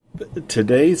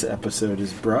Today's episode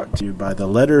is brought to you by the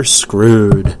letter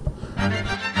Screwed.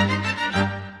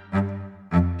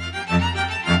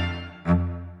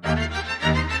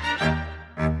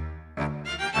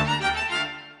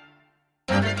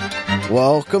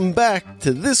 Welcome back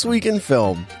to This Week in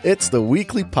Film. It's the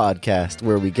weekly podcast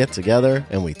where we get together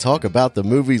and we talk about the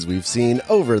movies we've seen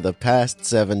over the past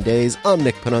 7 days. I'm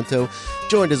Nick Panunto,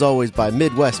 joined as always by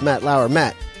Midwest Matt Lauer.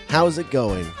 Matt, how's it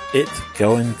going? It's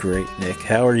going great, Nick.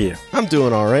 How are you? I'm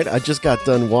doing all right. I just got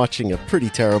done watching a pretty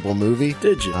terrible movie.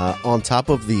 Did you? On top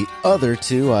of the other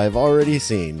two I've already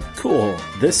seen. Cool.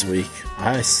 This week,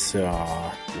 I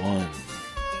saw 1,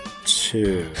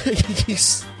 2,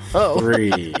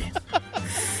 3,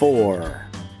 4,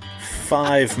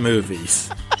 5 movies.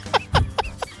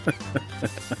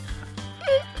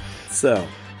 So,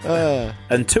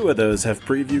 and 2 of those have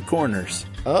preview corners.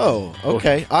 Oh,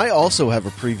 okay. I also have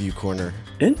a preview corner.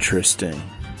 Interesting.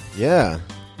 Yeah.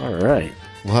 All right.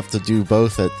 We'll have to do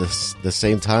both at the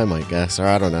same time, I guess, or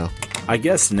I don't know. I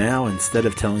guess now, instead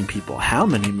of telling people how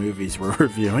many movies we're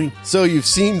reviewing... So you've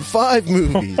seen 5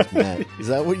 movies, Matt. Is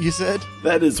that what you said?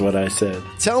 That is what I said.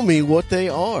 Tell me what they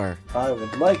are. I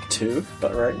would like to,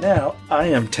 but right now, I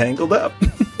am tangled up.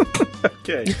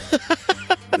 Okay.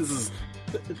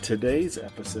 Today's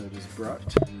episode is brought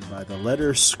to you by the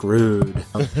letter Screwed.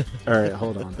 All right,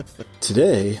 hold on.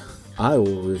 Today, I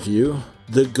will review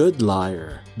The Good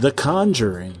Liar, The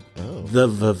Conjuring, The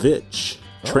Vavitch,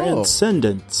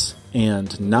 Transcendence,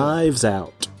 and Knives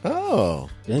Out. Oh.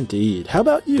 Indeed. How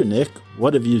about you, Nick?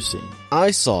 What have you seen?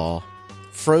 I saw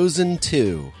Frozen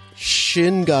 2,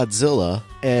 Shin Godzilla,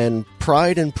 and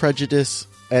Pride and Prejudice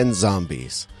and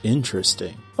Zombies.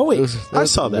 Interesting. Oh, wait. I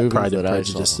saw that Pride and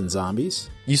Prejudice and Zombies.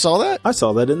 You saw that? I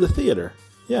saw that in the theater.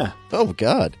 Yeah. Oh,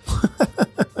 God.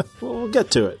 Well, we'll get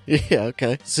to it. Yeah,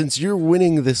 okay. Since you're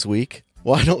winning this week,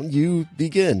 why don't you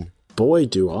begin? Boy,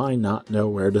 do I not know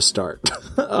where to start.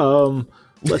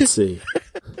 Let's see.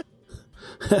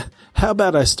 How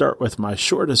about I start with my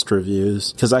shortest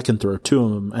reviews, because I can throw 2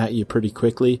 of them at you pretty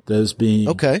quickly. Those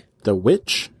being The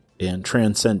Witch and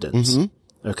Transcendence.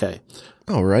 Mm-hmm. Okay.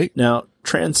 All right. Now,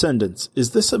 Transcendence,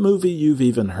 is this a movie you've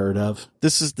even heard of?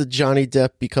 This is the Johnny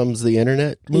Depp becomes the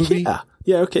internet movie?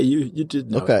 Yeah, okay, you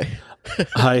did know. Okay.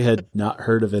 I had not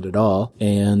heard of it at all,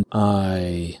 and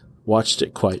I watched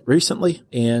it quite recently,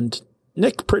 and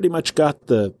Nick pretty much got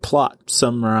the plot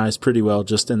summarized pretty well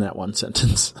just in that one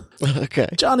sentence. Okay.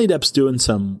 Johnny Depp's doing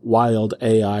some wild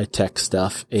AI tech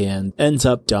stuff and ends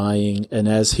up dying. And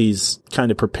as he's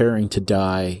kind of preparing to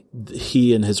die,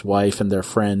 he and his wife and their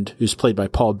friend, who's played by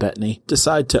Paul Bettany,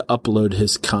 decide to upload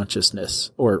his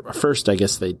consciousness. Or first, I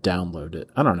guess they download it.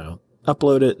 I don't know.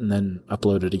 Upload it and then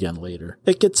upload it again later.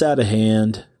 It gets out of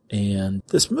hand. And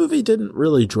this movie didn't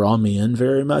really draw me in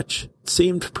very much. It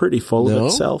seemed pretty full of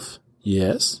itself.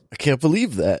 Yes. I can't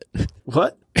believe that.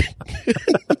 What?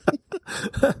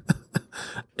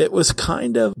 It was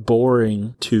kind of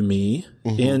boring to me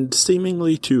and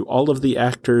seemingly to all of the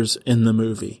actors in the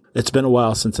movie. It's been a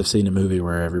while since I've seen a movie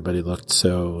where everybody looked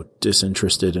so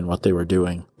disinterested in what they were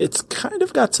doing. It's kind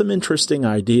of got some interesting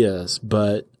ideas,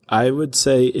 but I would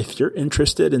say if you're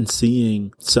interested in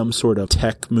seeing some sort of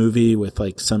tech movie with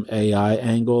like some AI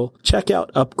angle, check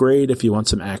out Upgrade if you want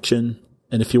some action.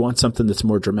 And if you want something that's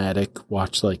more dramatic,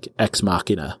 watch like Ex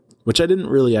Machina, which I didn't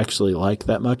really actually like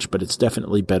that much, but it's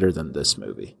definitely better than this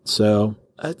movie. So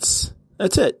that's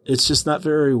it. It's just not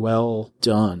very well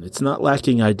done. It's not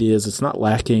lacking ideas. It's not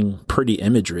lacking pretty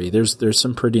imagery. There's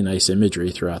some pretty nice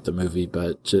imagery throughout the movie,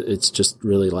 but it's just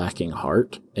really lacking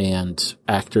heart and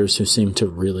actors who seem to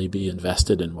really be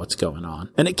invested in what's going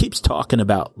on. And it keeps talking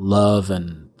about love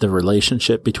and the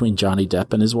relationship between Johnny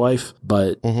Depp and his wife,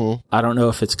 but I don't know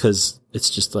if it's because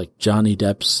it's just like Johnny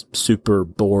Depp's super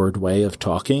bored way of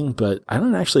talking, but I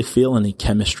don't actually feel any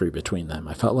chemistry between them.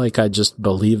 I felt like I just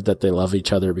believed that they love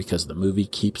each other because the movie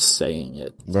keeps saying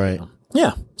it. Right. You know?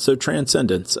 Yeah. So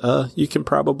Transcendence, you can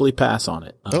probably pass on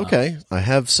it. Okay. I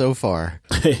have so far.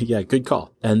 Yeah, good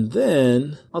call. And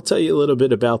then I'll tell you a little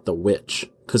bit about The Witch,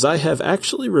 because I have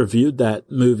actually reviewed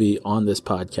that movie on this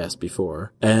podcast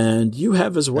before, and you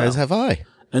have as well. As have I.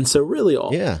 And so really,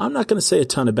 I'm not going to say a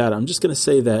ton about it. I'm just going to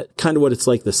say that kind of what it's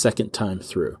like the second time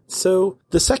through. So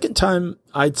the second time,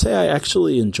 I'd say I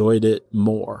actually enjoyed it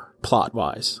more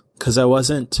plot-wise, because I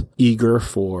wasn't eager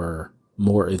for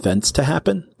more events to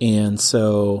happen. And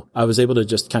so I was able to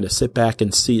just kind of sit back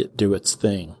and see it do its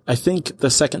thing. I think the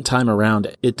second time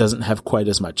around, it doesn't have quite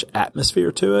as much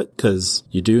atmosphere to it because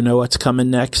you do know what's coming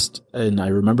next. And I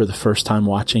remember the first time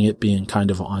watching it being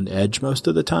kind of on edge most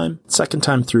of the time. Second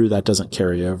time through, that doesn't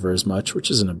carry over as much,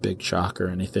 which isn't a big shock or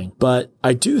anything. But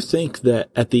I do think that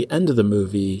at the end of the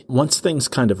movie, once things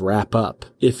kind of wrap up,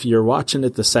 if you're watching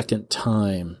it the second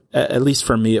time, at least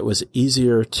for me, it was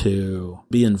easier to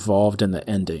be involved in the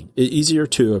ending. Easier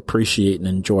to appreciate and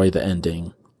enjoy the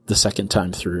ending the second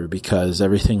time through because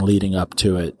everything leading up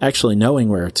to it, actually knowing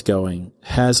where it's going,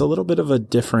 has a little bit of a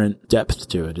different depth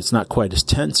to it. It's not quite as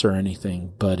tense or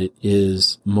anything, but it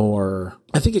is more,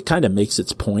 I think it kind of makes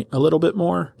its point a little bit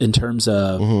more in terms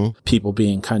of people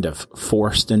being kind of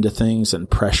forced into things and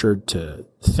pressured to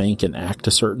think and act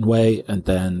a certain way, and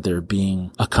then there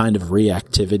being a kind of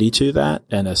reactivity to that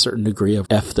and a certain degree of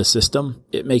F the system.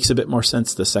 It makes a bit more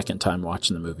sense the second time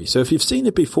watching the movie. So if you've seen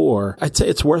it before, I'd say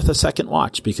it's worth a second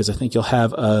watch because I think you'll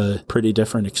have a pretty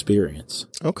different experience.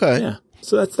 Okay. Yeah.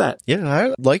 So that's that. Yeah,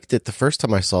 I liked it the first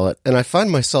time I saw it, and I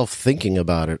find myself thinking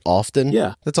about it often.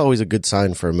 Yeah. That's always a good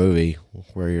sign for a movie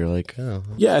where you're like, oh.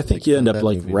 Yeah, I think you end up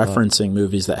like movie referencing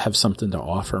movies that have something to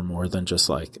offer more than just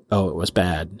like, oh, it was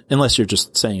bad. Unless you're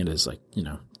just saying it as like, you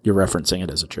know, you're referencing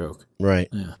it as a joke. Right.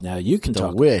 Yeah. Now you can The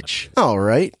talk. Witch. All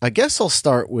right. I guess I'll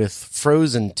start with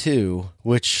Frozen 2,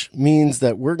 which means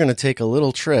that we're going to take a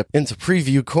little trip into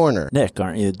Preview Corner. Nick,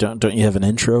 aren't you? Don't you have an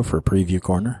intro for Preview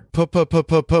Corner? Preview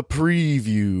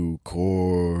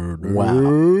Corner.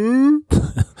 Wow.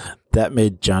 That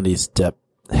made Johnny's Depp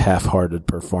half-hearted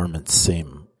performance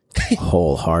seem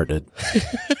wholehearted.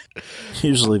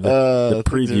 Usually the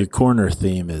Preview Corner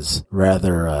theme is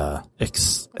rather I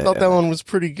thought that one was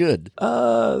pretty good.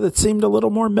 It seemed a little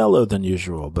more mellow than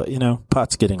usual, but you know,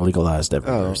 pot's getting legalized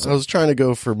everywhere. I was trying to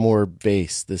go for more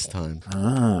bass this time.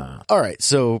 All right,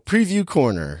 so Preview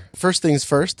Corner. First things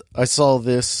first, I saw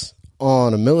this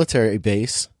on a military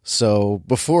base. So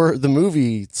before the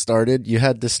movie started, you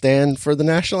had to stand for the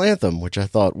national anthem, which I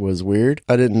thought was weird.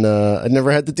 I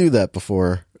never had to do that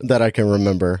before that I can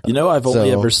remember. You know, I've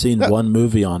only ever seen one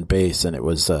movie on base, and it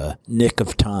was Nick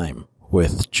of Time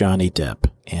with Johnny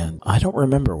Depp. And I don't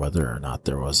remember whether or not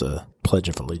there was a Pledge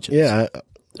of Allegiance. Yeah,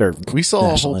 we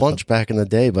saw a whole bunch back in the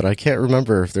day, but I can't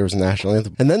remember if there was a national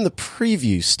anthem. And then the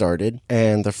preview started,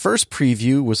 and the first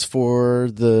preview was for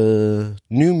the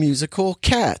new musical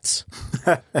Cats,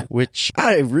 which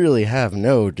I really have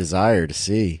no desire to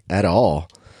see at all.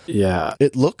 Yeah.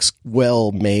 It looks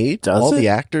well made. All the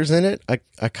actors in it,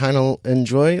 I kind of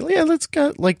enjoy. Yeah, it's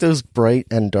got like those bright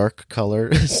and dark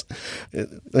colors,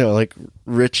 you know, like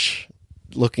rich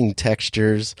looking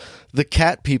textures. The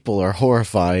cat people are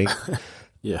horrifying.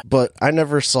 Yeah. But I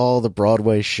never saw the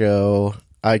Broadway show.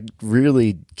 I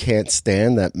really can't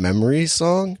stand that Memory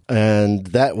song. And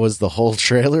that was the whole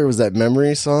trailer, was that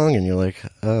Memory song. And you're like,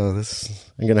 oh,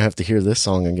 I'm going to have to hear this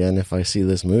song again if I see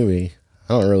this movie.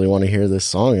 I don't really want to hear this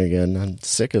song again. I'm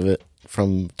sick of it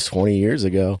from 20 years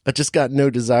ago. I just got no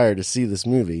desire to see this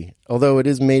movie. Although it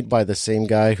is made by the same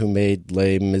guy who made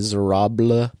Les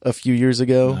Miserables a few years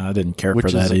ago. I didn't care for that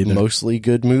either. Which is a mostly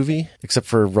good movie, except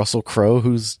for Russell Crowe,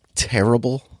 who's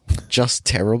terrible. Just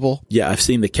terrible. Yeah, I've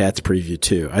seen the Cats preview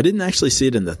too. I didn't actually see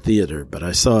it in the theater, but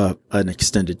I saw an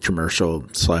extended commercial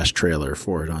 / trailer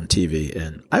for it on TV.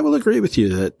 And I will agree with you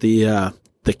that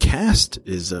the cast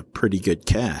is a pretty good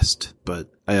cast, but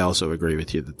I also agree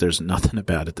with you that there's nothing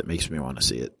about it that makes me want to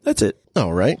see it. That's it.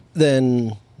 All right.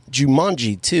 Then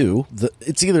Jumanji 2,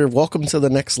 it's either Welcome to the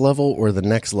Next Level or The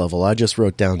Next Level. I just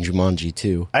wrote down Jumanji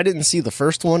 2. I didn't see the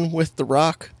first one with The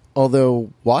Rock,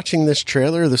 although watching this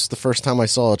trailer, this is the first time I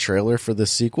saw a trailer for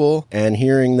this sequel, and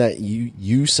hearing that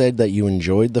you said that you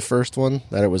enjoyed the first one,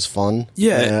 that it was fun.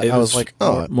 Yeah, I was like,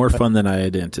 oh, more fun than I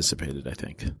had anticipated, I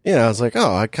think. Yeah, I was like,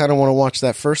 oh, I kind of want to watch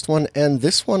that first one, and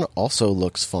this one also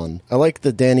looks fun. I like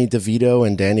the Danny DeVito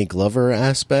and Danny Glover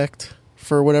aspect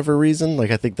for whatever reason.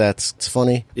 Like, I think it's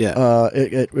funny. Yeah.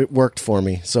 It worked for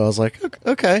me. So I was like,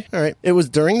 okay, all right. It was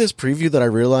during this preview that I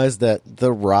realized that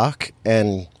The Rock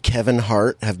and Kevin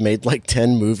Hart have made like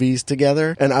 10 movies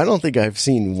together, and I don't think I've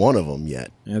seen one of them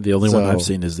yet. Yeah, the only one I've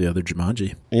seen is the other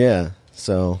Jumanji. Yeah.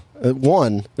 So,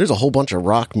 one, there's a whole bunch of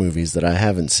Rock movies that I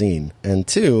haven't seen, and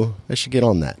two, I should get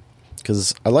on that,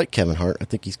 because I like Kevin Hart. I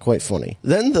think he's quite funny.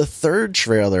 Then the third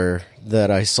trailer that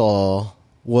I saw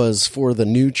was for the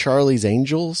new Charlie's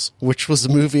Angels, which was a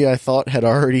movie I thought had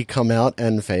already come out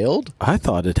and failed. I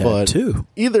thought it had too.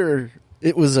 Either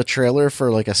it was a trailer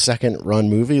for like a second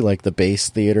run movie, like the Base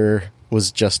Theater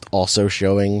was just also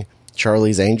showing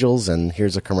Charlie's Angels and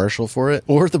here's a commercial for it,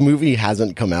 or the movie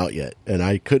hasn't come out yet and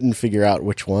I couldn't figure out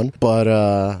which one.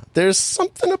 But there's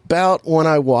something about when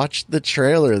I watched the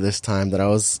trailer this time that I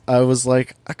was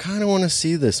like, I kind of want to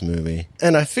see this movie.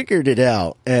 And I figured it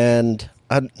out, and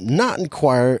I'm not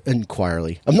entirely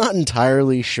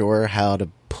sure how to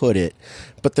put it,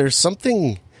 but there's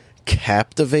something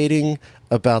captivating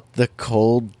about the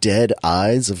cold, dead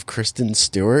eyes of Kristen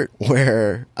Stewart,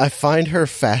 where I find her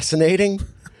fascinating.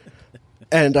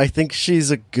 And I think she's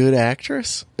a good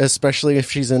actress, especially if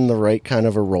she's in the right kind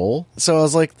of a role. So I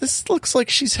was like, this looks like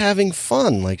she's having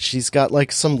fun. Like, she's got,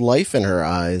 like, some life in her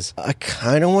eyes. I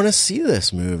kind of want to see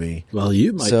this movie. Well,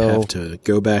 you might have to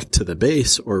go back to the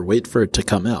base or wait for it to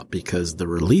come out, because the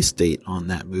release date on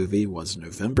that movie was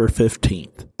November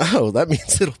 15th. Oh, that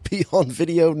means it'll be on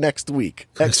video next week.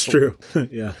 That's true.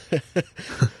 Yeah.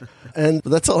 And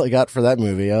that's all I got for that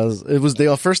movie. It was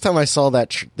the first time I saw that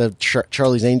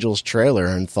Charlie's Angels trailer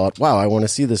and thought, wow, I want to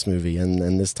see this movie.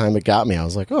 And this time it got me. I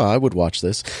was like, oh, I would watch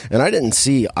this. And I didn't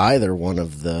see either one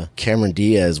of the Cameron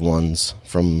Diaz ones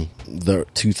from the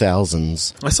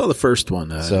 2000s. I saw the first one.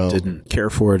 Didn't care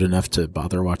for it enough to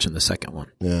bother watching the second one.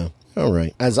 Yeah. All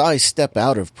right. As I step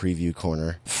out of Preview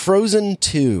Corner, Frozen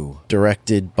 2,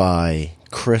 directed by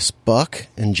Chris Buck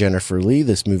and Jennifer Lee.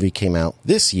 This movie came out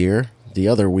this year. The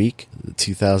other week,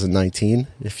 2019,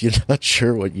 if you're not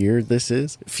sure what year this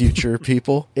is, future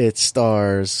people. It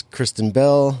stars Kristen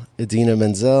Bell, Idina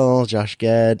Menzel, Josh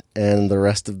Gad, and the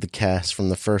rest of the cast from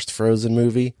the first Frozen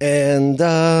movie. And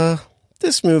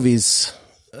this movie's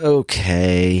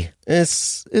okay.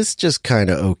 It's just kind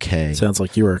of okay. Sounds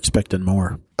like you were expecting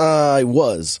more. I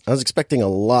was expecting a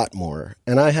lot more,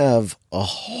 and I have a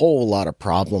whole lot of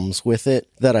problems with it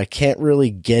that I can't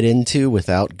really get into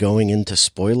without going into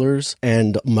spoilers,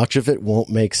 and much of it won't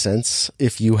make sense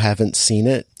if you haven't seen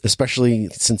it, especially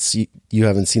since you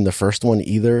haven't seen the first one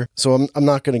either. So I'm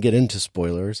not going to get into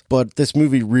spoilers, but this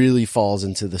movie really falls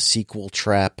into the sequel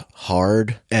trap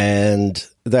hard, and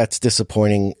that's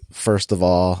disappointing, first of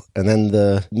all. And then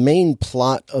the main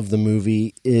plot of the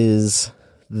movie is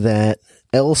that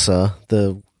Elsa,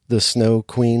 the Snow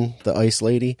Queen, the Ice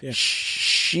Lady,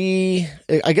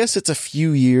 I guess it's a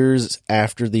few years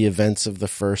after the events of the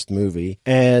first movie,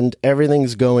 and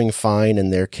everything's going fine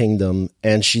in their kingdom,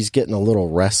 and she's getting a little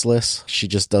restless. She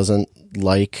just doesn't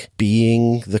like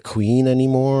being the queen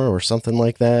anymore or something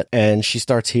like that, and she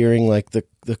starts hearing like the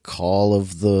call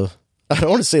of the, I don't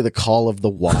want to say the call of the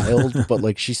wild, but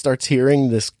like she starts hearing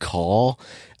this call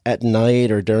at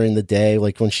night or during the day.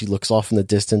 Like when she looks off in the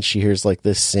distance, she hears like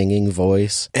this singing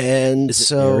voice. And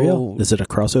is it Ariel? Is it a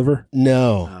crossover?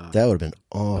 No, that would have been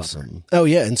awesome. Oh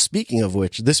yeah. And speaking of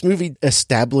which, this movie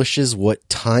establishes what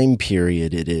time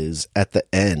period it is at the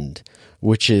end,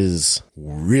 which is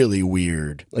really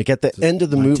weird. Like at the end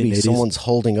of the movie, 1980s? someone's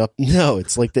holding up, no,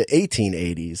 it's like the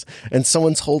 1880s, and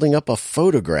someone's holding up a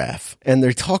photograph, and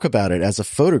they talk about it as a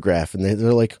photograph, and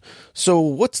they're like, so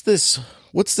what's this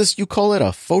you call it,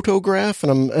 a photograph?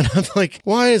 And I'm like,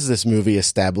 why is this movie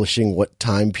establishing what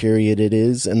time period it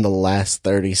is in the last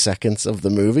 30 seconds of the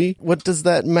movie? What does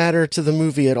that matter to the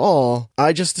movie at all?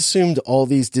 I just assumed all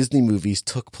these Disney movies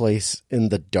took place in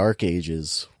the Dark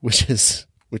Ages, which is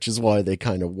why they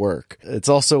kind of work. It's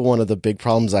also one of the big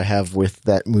problems I have with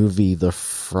that movie, The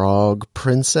Frog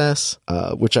Princess,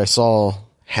 which I saw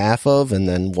half of and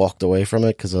then walked away from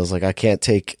it because I was like, I can't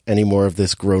take any more of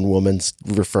this grown woman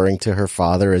referring to her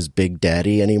father as Big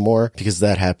Daddy anymore, because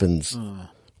that happens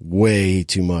way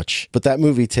too much. But that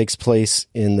movie takes place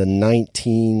in the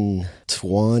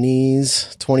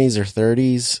 1920s or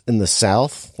 30s in the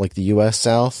South, like the U.S.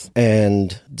 South.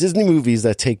 And Disney movies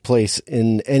that take place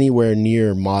in anywhere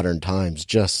near modern times,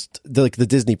 just like the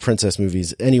Disney princess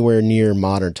movies, anywhere near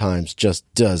modern times just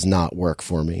does not work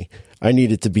for me. I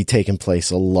need it to be taking place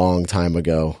a long time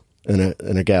ago in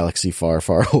a galaxy far,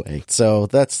 far away. So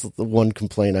that's the one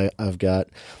complaint I've got.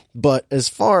 But as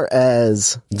far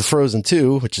as the Frozen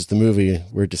 2, which is the movie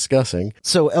we're discussing,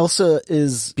 so Elsa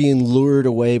is being lured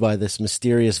away by this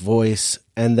mysterious voice,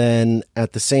 and then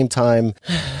at the same time,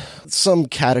 some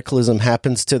cataclysm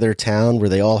happens to their town where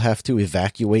they all have to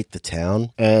evacuate the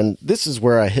town. And this is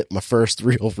where I hit my first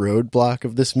real roadblock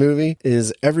of this movie,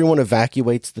 is everyone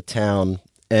evacuates the town,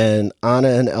 and Anna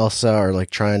and Elsa are like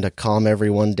trying to calm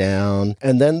everyone down.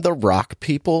 And then the rock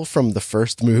people from the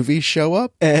first movie show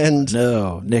up. And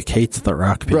no, Nick hates the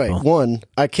rock people. Right. One,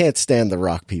 I can't stand the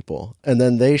rock people. And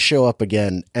then they show up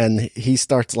again, and he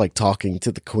starts like talking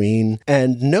to the queen.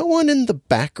 And no one in the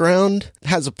background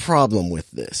has a problem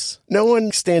with this. No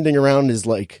one standing around is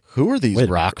like, who are these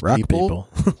rock people?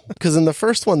 Because in the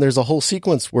first one, there's a whole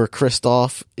sequence where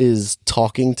Kristoff is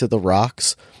talking to the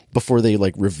rocks, before they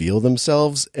like reveal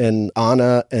themselves, and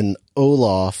Anna and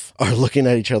Olaf are looking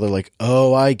at each other like,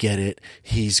 oh, I get it.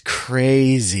 He's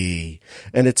crazy.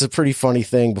 And it's a pretty funny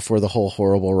thing before the whole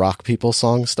horrible Rock People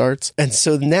song starts. And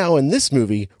so now in this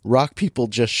movie, Rock People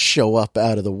just show up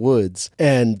out of the woods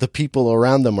and the people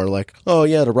around them are like, oh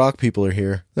yeah, the Rock People are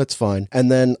here. That's fine. And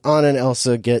then Anna and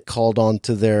Elsa get called on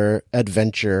to their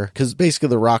adventure because basically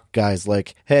the Rock guy's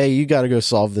like, hey, you got to go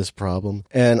solve this problem.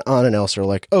 And Anna and Elsa are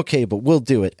like, okay, but we'll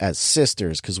do it as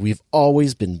sisters because we've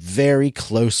always been very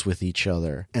close with each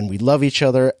other and we love each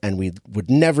other and we would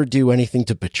never do anything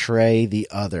to betray the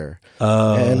other.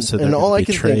 So they're going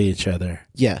to betray each other.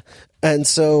 Yeah. And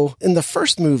so in the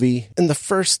first movie, in the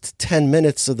first 10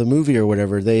 minutes of the movie or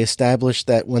whatever, they established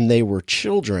that when they were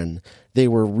children, they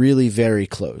were really very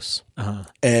close. Uh-huh.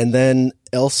 And then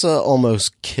Elsa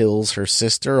almost kills her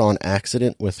sister on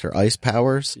accident with her ice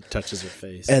powers. She touches her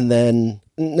face. And then,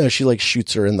 no, she like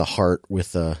shoots her in the heart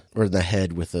with or in the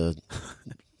head with a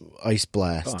ice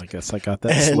blast. Oh, I guess I got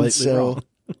that slightly wrong.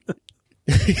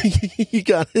 You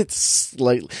got it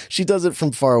slightly. She does it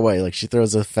from far away, like she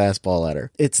throws a fastball at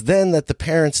her. It's then that the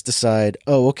parents decide,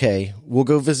 oh, okay, we'll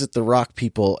go visit the Rock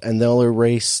People and they'll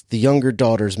erase the younger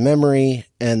daughter's memory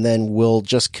and then we'll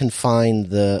just confine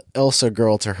the Elsa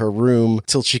girl to her room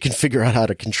till she can figure out how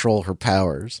to control her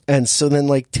powers. And so then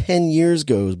like 10 years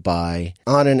goes by,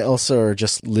 Anna and Elsa are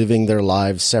just living their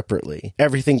lives separately.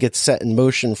 Everything gets set in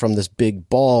motion from this big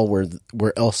ball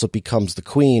where Elsa becomes the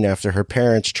queen after her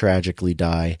parents tragically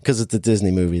die. Because it's a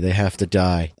Disney movie, they have to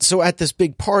die. So at this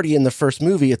big party in the first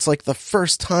movie, it's like the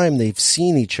first time they've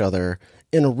seen each other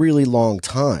in a really long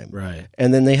time. Right.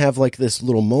 And then they have like this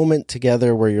little moment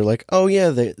together where you're like, oh yeah,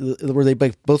 where they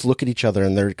both look at each other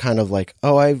and they're kind of like,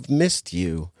 oh, I've missed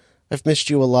you. I've missed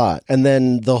you a lot. And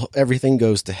then everything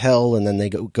goes to hell and then they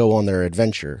go on their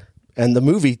adventure. And the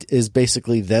movie is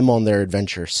basically them on their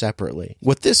adventure separately.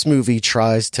 What this movie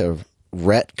tries to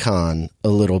retcon a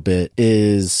little bit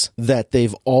is that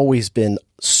they've always been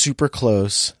super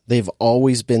close. They've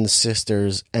always been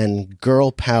sisters and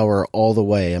girl power all the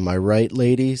way. Am I right,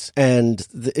 ladies? And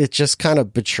it just kind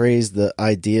of betrays the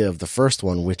idea of the first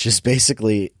one, which is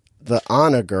basically the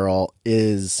Anna girl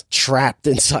is trapped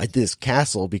inside this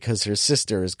castle because her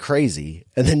sister is crazy.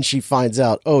 And then she finds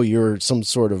out, oh, you're some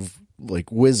sort of like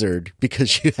wizard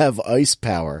because you have ice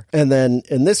power. And then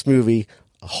in this movie,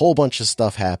 a whole bunch of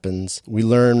stuff happens. We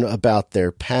learn about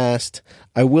their past.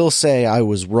 I will say I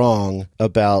was wrong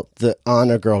about the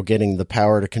Anna girl getting the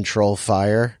power to control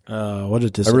fire. What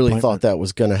a disappointment. I really thought that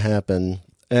was going to happen.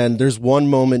 And there's one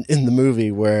moment in the movie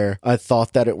where I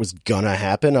thought that it was gonna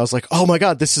happen. I was like, oh my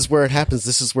God, this is where it happens.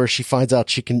 This is where she finds out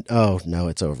she can, oh no,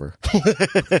 it's over.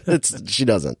 She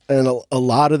doesn't. And a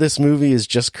lot of this movie is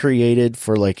just created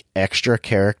for like extra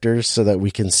characters so that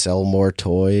we can sell more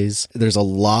toys. There's a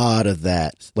lot of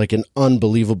that, like an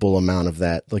unbelievable amount of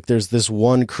that. Like there's this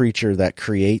one creature that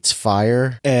creates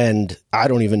fire and I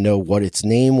don't even know what its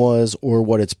name was or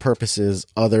what its purpose is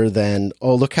other than,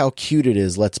 oh, look how cute it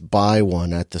is. Let's buy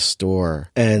one at the store.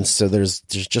 And so there's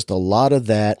just a lot of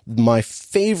that. My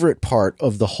favorite part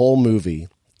of the whole movie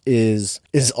is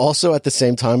also at the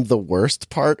same time the worst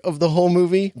part of the whole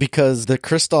movie because the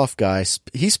Kristoff guy,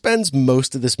 he spends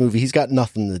most of this movie, he's got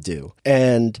nothing to do.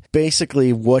 And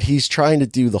basically what he's trying to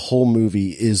do the whole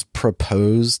movie is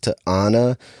propose to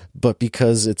Anna, but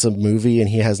because it's a movie and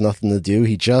he has nothing to do,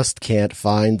 he just can't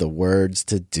find the words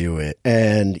to do it.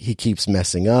 And he keeps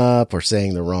messing up or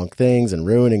saying the wrong things and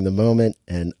ruining the moment.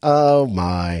 And oh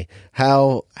my,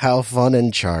 how fun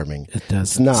and charming. It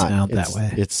doesn't sound that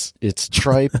way. It's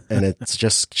tripe and it's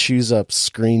just chews up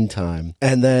screen time.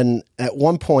 And then at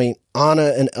one point,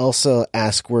 Anna and Elsa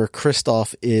ask where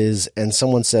Kristoff is and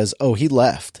someone says, oh, he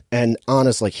left. And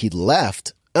Anna's like, he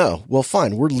left? Oh, well,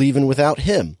 fine. We're leaving without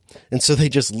him. And so they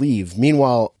just leave.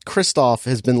 Meanwhile, Kristoff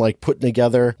has been like putting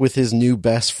together with his new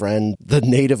best friend, the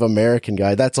Native American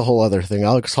guy. That's a whole other thing.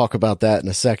 I'll talk about that in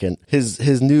a second.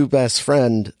 His new best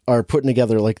friend are putting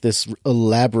together like this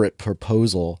elaborate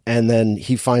proposal. And then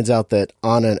he finds out that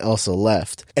Anna and Elsa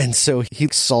left. And so he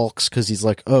sulks because he's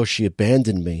like, oh, she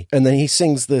abandoned me. And then he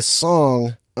sings this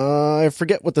song. I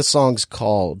forget what the song's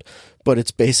called. But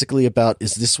it's basically about,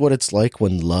 is this what it's like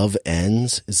when love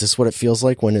ends? Is this what it feels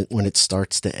like when it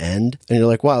starts to end? And you're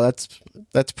like, wow,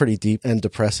 that's pretty deep and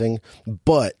depressing.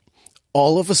 But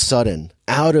all of a sudden,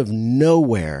 out of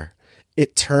nowhere,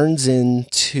 it turns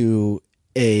into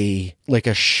a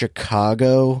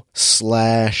Chicago /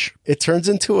 it turns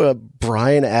into a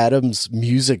Bryan Adams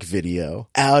music video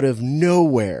out of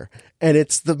nowhere. And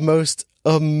it's the most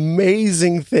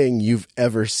amazing thing you've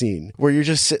ever seen, where you're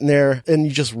just sitting there and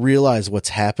you just realize what's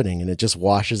happening and it just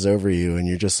washes over you and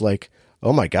you're just like,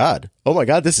 oh my God,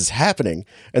 this is happening.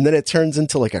 And then it turns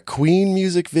into like a Queen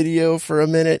music video for a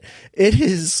minute. It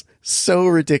is so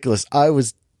ridiculous. I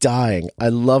was dying. I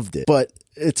loved it. But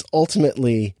it's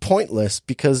ultimately pointless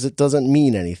because it doesn't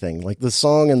mean anything. Like the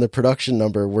song and the production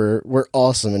number were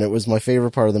awesome, and it was my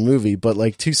favorite part of the movie. But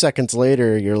like 2 seconds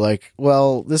later, you're like,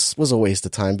 well, this was a waste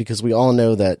of time because we all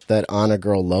know that Anna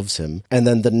girl loves him. And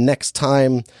then the next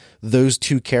time those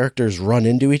two characters run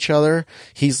into each other,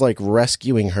 he's like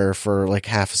rescuing her for like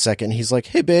half a second. He's like,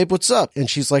 hey babe, what's up? And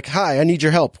she's like, hi, I need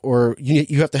your help, or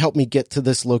you have to help me get to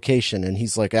this location. And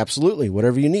he's like, absolutely,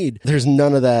 whatever you need. There's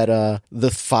none of that,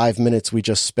 the 5 minutes we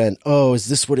just spent, oh, is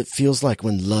this what it feels like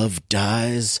when love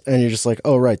dies? And you're just like,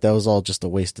 oh right, that was all just a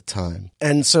waste of time.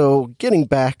 And so getting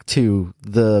back to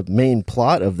the main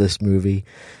plot of this movie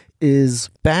is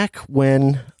back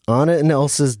when Anna and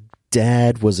Elsa's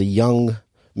dad was a young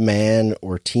man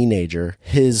or teenager.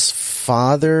 His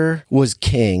father was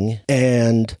king,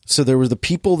 and so there were the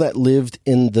people that lived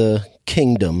in the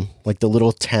kingdom, like the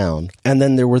little town, and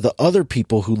then there were the other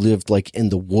people who lived like in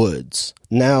the woods.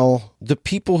 Now, the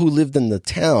people who lived in the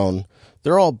town,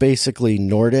 they're all basically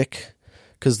Nordic,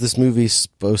 because this movie's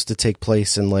supposed to take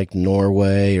place in like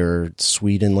Norway or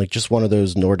Sweden, like just one of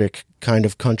those Nordic kind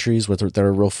of countries that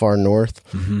are real far north.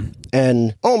 Mm-hmm.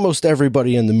 And almost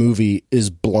everybody in the movie is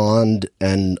blonde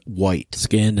and white.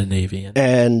 Scandinavian.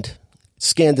 And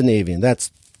Scandinavian.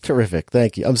 That's terrific.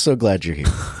 Thank you. I'm so glad you're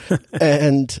here.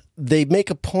 And they make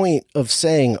a point of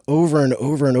saying over and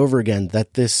over and over again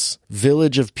that this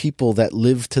village of people that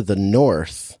live to the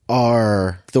north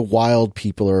are the wild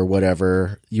people or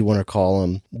whatever you want to call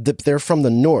them. They're from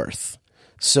the north.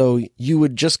 So you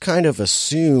would just kind of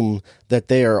assume that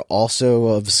they are also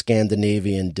of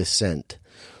Scandinavian descent,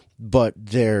 but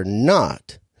they're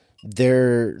not.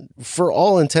 They're, for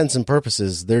all intents and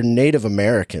purposes, they're Native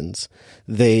Americans.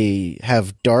 They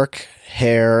have dark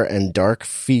hair and dark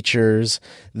features.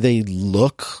 They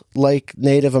look like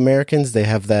Native Americans. They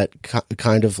have that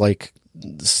kind of like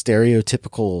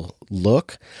stereotypical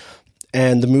look.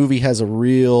 And the movie has a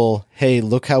real, hey,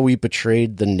 look how we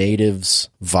betrayed the natives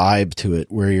vibe to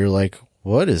it, where you're like,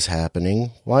 what is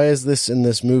happening? Why is this in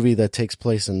this movie that takes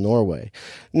place in Norway?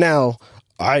 Now,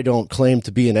 I don't claim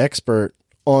to be an expert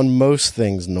on most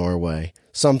things Norway.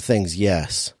 Some things,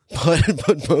 yes.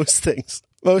 But most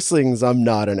things I'm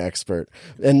not an expert.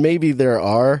 And maybe there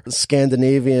are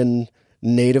Scandinavian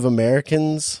Native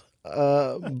Americans,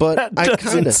 but that I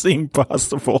kind of seem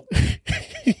possible.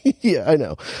 Yeah, I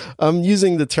know. I'm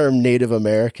using the term Native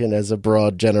American as a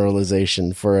broad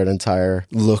generalization for an entire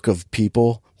look of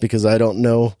people because I don't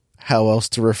know how else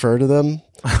to refer to them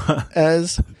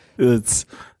as. It's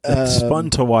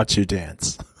fun to watch you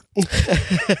dance.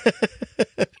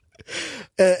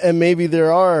 And maybe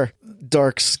there are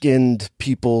dark-skinned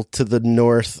people to the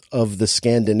north of the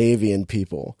Scandinavian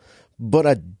people, but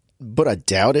I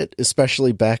doubt it,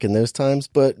 especially back in those times.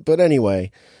 But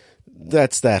anyway,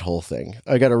 that's that whole thing.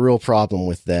 I got a real problem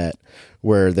with that,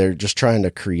 where they're just trying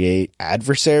to create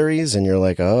adversaries, and you're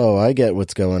like, oh, I get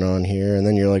what's going on here, and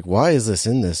then you're like, why is this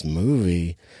in this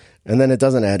movie? And then it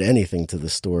doesn't add anything to the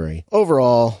story.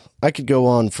 Overall, I could go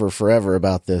on for forever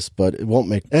about this, but it won't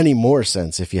make any more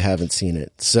sense if you haven't seen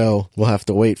it. So we'll have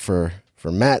to wait for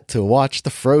Matt to watch the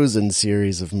Frozen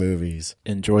series of movies.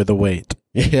 Enjoy the wait.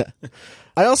 Yeah.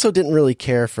 I also didn't really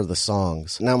care for the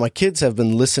songs. Now, my kids have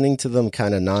been listening to them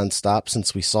kind of nonstop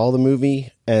since we saw the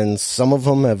movie, and some of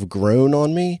them have grown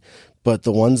on me. But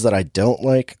the ones that I don't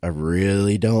like, I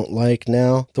really don't like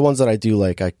now. The ones that I do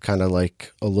like, I kind of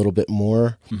like a little bit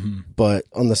more. Mm-hmm. But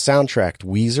on the soundtrack,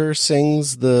 Weezer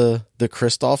sings the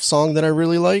Kristoff song that I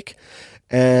really like.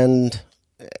 And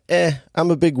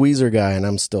I'm a big Weezer guy, and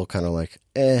I'm still kind of like,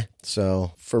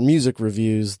 So for music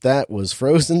reviews, that was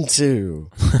Frozen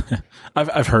 2.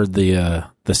 I've heard the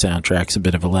soundtrack's a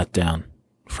bit of a letdown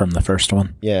from the first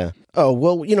one. Yeah. Oh,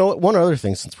 well, you know, one other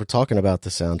thing, since we're talking about the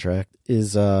soundtrack,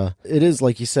 is it is,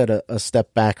 like you said, a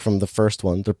step back from the first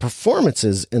one. The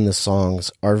performances in the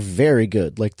songs are very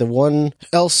good. Like the one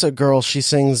Elsa girl, she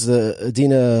sings the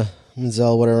Idina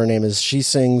Menzel, whatever her name is, she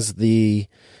sings the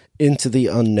Into the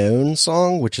Unknown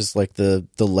song, which is like the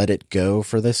Let It Go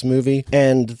for this movie.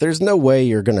 And there's no way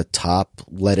you're going to top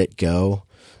Let It Go.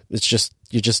 It's just,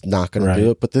 you're just not going to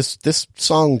do it. But this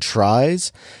song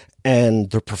tries. And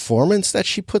the performance that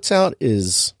she puts out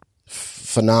is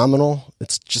phenomenal.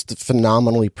 It's just a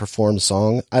phenomenally performed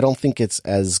song. I don't think it's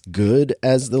as good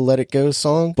as the Let It Go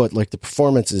song, but like the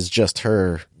performance is just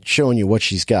her showing you what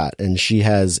she's got, and she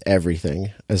has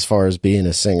everything as far as being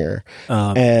a singer.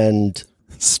 And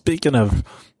speaking of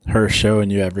her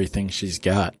showing you everything she's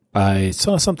got, I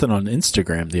saw something on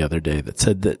Instagram the other day that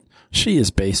said that She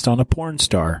is based on a porn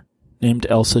star named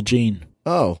Elsa Jean.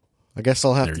 Oh, I guess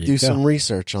I'll have to do some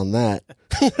research on that.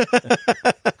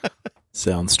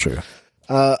 Sounds true.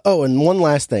 And one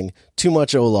last thing. Too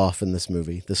much Olaf in this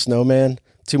movie. The snowman,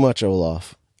 too much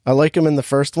Olaf. I like him in the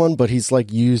first one, but he's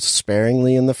like used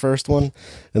sparingly in the first one.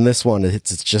 In this one,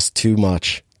 it's just too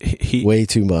much. Way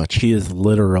too much. He is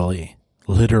literally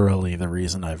the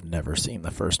reason I've never seen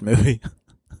the first movie.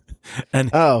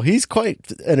 And he's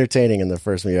quite entertaining in the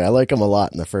first movie. I like him a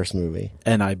lot in the first movie.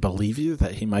 And I believe you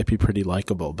that he might be pretty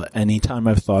likable, but anytime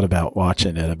I've thought about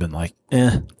watching it, I've been like,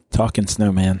 talking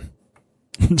snowman.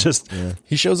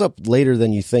 He shows up later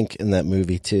than you think in that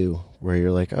movie too, where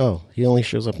you're like, oh, he only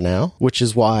shows up now? Which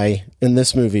is why in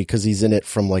this movie, because he's in it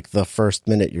from like the first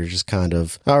minute, you're just kind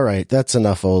of, all right, that's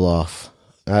enough, Olaf.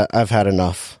 I've had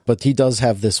enough. But he does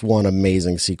have this one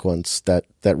amazing sequence that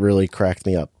really cracked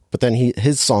me up. But then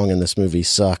his song in this movie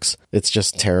sucks. It's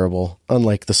just terrible.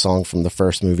 Unlike the song from the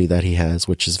first movie that he has,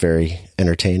 which is very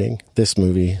entertaining. This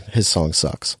movie, his song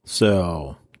sucks.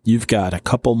 So you've got a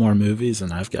couple more movies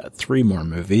and I've got 3 more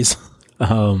movies.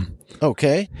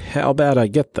 Okay. How about I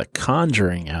get The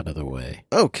Conjuring out of the way?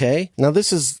 Okay. Now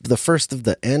this is the first of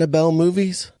the Annabelle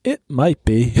movies? It might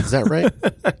be. Is that right?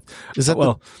 Is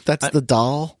that that's the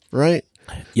doll, right?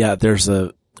 Yeah, there's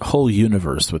a whole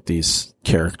universe with these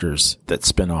characters that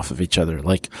spin off of each other,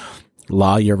 like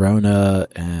La Llorona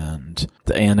and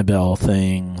the Annabelle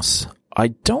things. I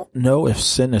don't know if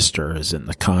Sinister is in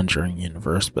the Conjuring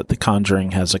universe, but the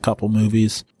Conjuring has a couple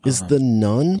movies. Is the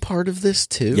Nun part of this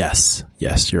too? Yes,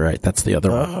 you're right. That's the other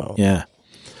one. Yeah.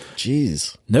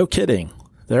 Jeez. No kidding.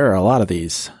 There are a lot of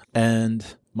these. And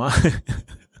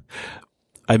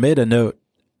I made a note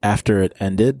after it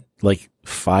ended, like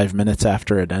 5 minutes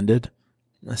after it ended.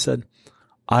 I said,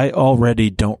 I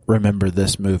already don't remember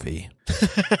this movie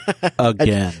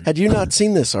again. Had you not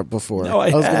seen this before? No, I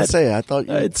was going to say, I thought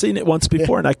I had seen it once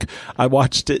before, and I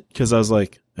watched it because I was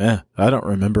like, I don't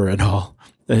remember it all.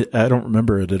 I don't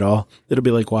remember it at all. It'll be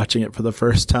like watching it for the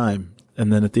first time.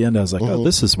 And then at the end, I was like, oh,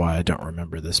 this is why I don't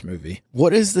remember this movie.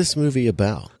 What is this movie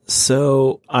about?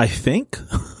 So I think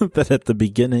that at the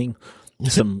beginning,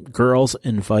 some girls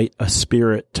invite a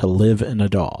spirit to live in a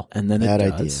doll, and then it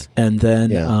does. Idea. And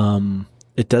then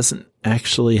it doesn't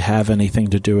actually have anything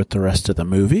to do with the rest of the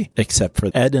movie, except for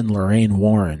Ed and Lorraine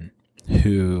Warren,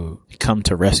 who come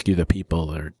to rescue the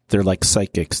people. They're like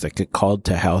psychics that get called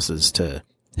to houses to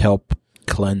help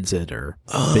cleanse it or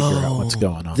figure out what's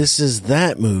going on. This is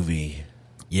that movie.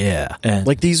 Yeah. And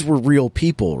like these were real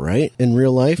people, right? In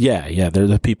real life? Yeah. They're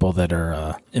the people that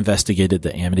are investigated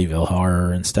the Amityville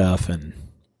horror and stuff. And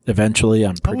eventually,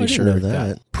 I'm pretty sure it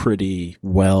got pretty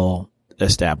well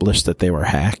established that they were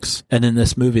hacks. And in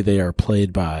this movie, they are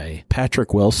played by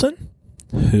Patrick Wilson,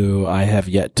 who I have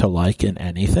yet to like in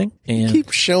anything. And he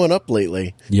keeps showing up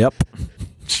lately. Yep.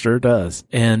 Sure does.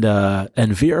 And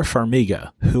Vera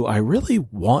Farmiga, who I really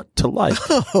want to like.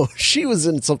 Oh, she was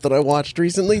in something I watched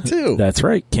recently too. That's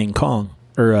right. King Kong.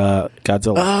 Or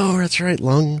Godzilla. Oh, that's right.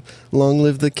 Long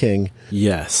live the king.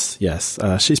 Yes.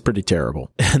 She's pretty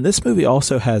terrible. And this movie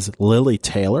also has Lily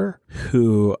Taylor,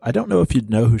 who I don't know if you'd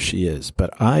know who she is,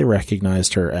 but I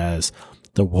recognized her as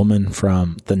the woman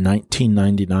from the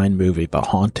 1999 movie The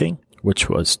Haunting, which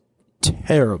was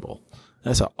terrible.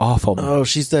 That's an awful movie. Oh,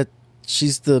 she's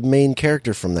the main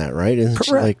character from that, right? Isn't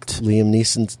Correct. She like Liam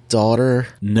Neeson's daughter?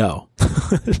 No.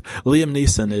 Liam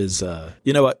Neeson is,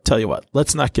 you know what? Tell you what,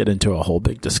 let's not get into a whole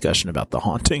big discussion about The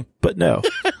Haunting, but no.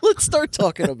 Let's start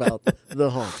talking about The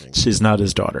Haunting. She's not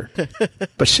his daughter,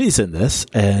 but she's in this,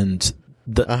 and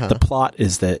the plot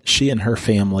is that she and her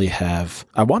family have,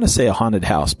 I want to say a haunted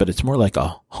house, but it's more like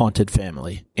a haunted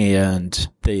family, and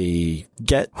they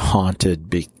get haunted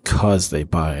because they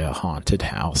buy a haunted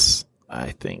house,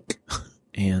 I think.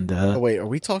 And wait, are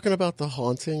we talking about The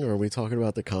Haunting or are we talking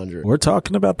about The Conjuring? We're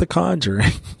talking about The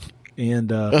Conjuring.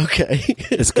 And okay.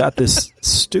 It's got this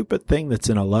stupid thing that's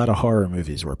in a lot of horror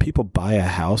movies where people buy a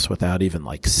house without even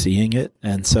like seeing it.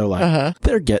 And so like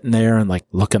they're getting there and like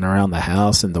looking around the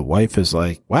house, and the wife is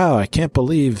like, wow, I can't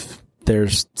believe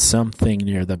there's something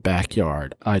near the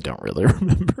backyard. I don't really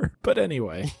remember. But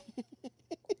anyway.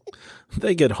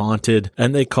 They get haunted,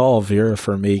 and they call Vera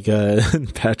Farmiga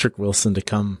and Patrick Wilson to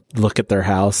come look at their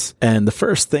house. And the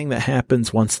first thing that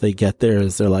happens once they get there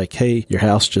is they're like, hey, your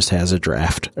house just has a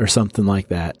draft or something like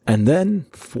that. And then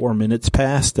 4 minutes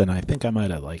passed, and I think I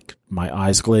might have like my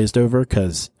eyes glazed over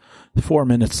because 4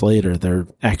 minutes later, they're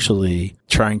actually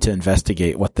trying to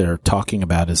investigate what they're talking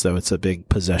about as though it's a big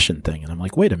possession thing. And I'm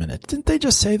like, wait a minute. Didn't they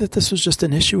just say that this was just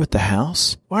an issue with the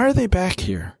house? Why are they back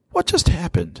here? What just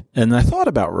happened? And I thought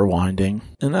about rewinding,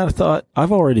 and I thought,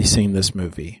 I've already seen this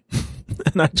movie.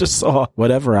 And I just saw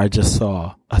whatever I just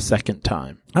saw a second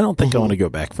time. I don't think I want to go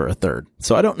back for a third.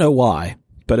 So I don't know why,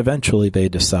 but eventually they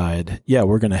decide, yeah,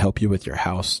 we're going to help you with your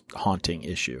house haunting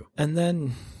issue. And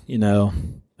then,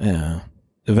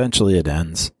 eventually it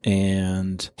ends.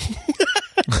 And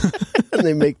and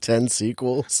they make 10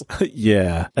 sequels.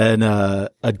 Yeah. And a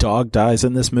dog dies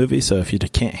in this movie, so if you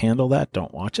can't handle that,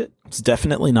 don't watch it. It's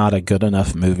definitely not a good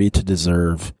enough movie to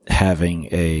deserve having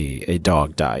a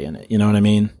dog die in it. You know what I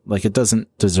mean? Like, it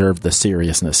doesn't deserve the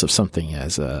seriousness of something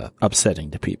as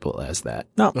upsetting to people as that.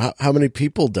 No. How many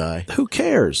people die? Who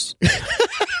cares?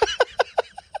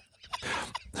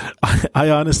 I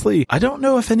honestly, I don't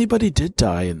know if anybody did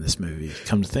die in this movie,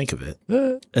 come to think of it.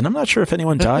 And I'm not sure if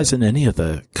anyone dies in any of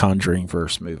the Conjuring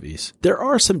verse movies. There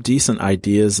are some decent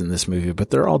ideas in this movie,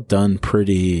 but they're all done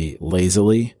pretty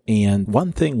lazily. And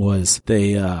one thing was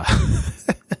they,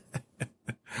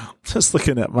 just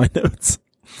looking at my notes.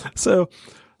 So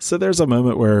there's a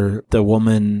moment where the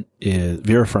woman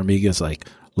Vera Farmiga is like,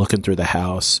 looking through the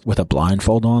house with a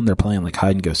blindfold on. They're playing like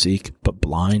hide and go seek, but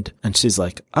blind. And she's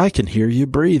like, I can hear you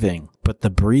breathing. But the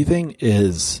breathing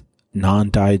is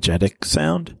non-diegetic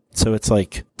sound. So it's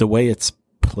like the way it's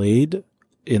played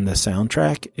in the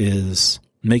soundtrack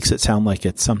makes it sound like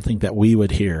it's something that we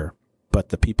would hear, but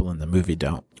the people in the movie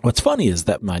don't. What's funny is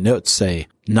that my notes say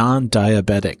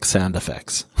non-diabetic sound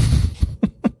effects.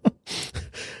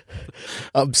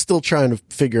 I'm still trying to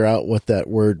figure out what that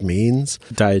word means.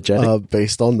 Diegetic?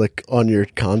 Based on your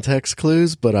context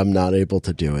clues, but I'm not able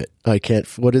to do it. I can't.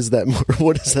 What is that?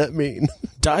 What does that mean?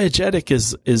 Diegetic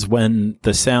is when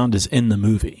the sound is in the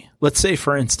movie. Let's say,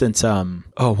 for instance,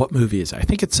 what movie is it? I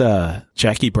think it's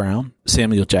Jackie Brown.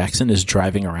 Samuel Jackson is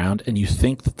driving around, and you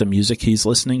think that the music he's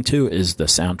listening to is the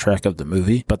soundtrack of the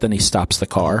movie, but then he stops the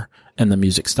car, and the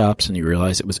music stops, and you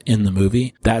realize it was in the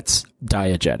movie. That's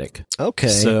diegetic. Okay,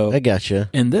 so I gotcha.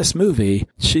 In this movie,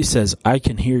 she says, I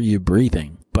can hear you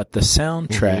breathing, but the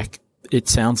soundtrack, it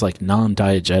sounds like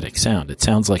non-diegetic sound. It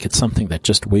sounds like it's something that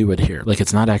just we would hear. Like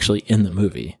it's not actually in the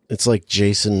movie. It's like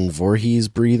Jason Voorhees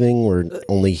breathing where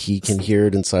only he can hear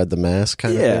it inside the mask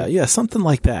kind of thing? Yeah, something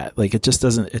like that. Like it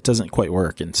doesn't quite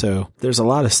work. And so there's a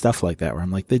lot of stuff like that where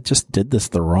I'm like, they just did this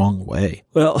the wrong way.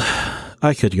 Well,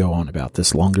 I could go on about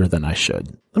this longer than I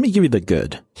should. Let me give you the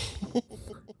good.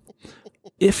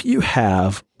 If you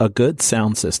have a good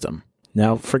sound system,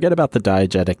 now forget about the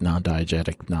diegetic,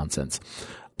 non-diegetic nonsense.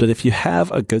 But if you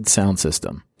have a good sound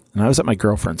system, and I was at my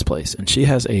girlfriend's place, and she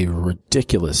has a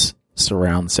ridiculous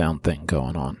surround sound thing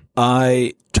going on,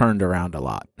 I turned around a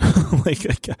lot. Like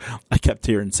I kept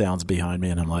hearing sounds behind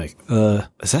me, and I'm like,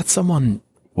 is that someone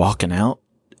walking out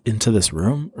into this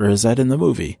room, or is that in the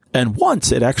movie? And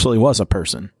once it actually was a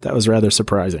person. That was rather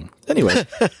surprising. Anyway.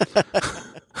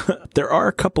 There are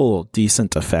a couple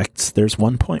decent effects. There's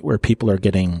one point where people are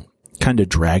getting kind of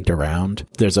dragged around.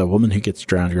 There's a woman who gets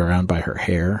dragged around by her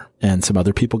hair, and some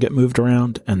other people get moved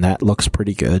around, and that looks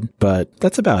pretty good. But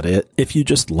that's about it. If you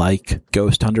just like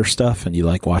ghost hunter stuff and you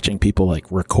like watching people like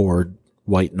record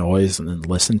white noise and then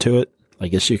listen to it, I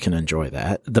guess you can enjoy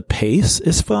that. The pace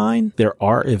is fine. There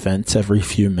are events every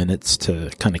few minutes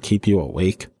to kind of keep you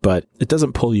awake, but it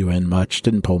doesn't pull you in much.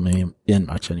 Didn't pull me in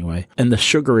much anyway. And the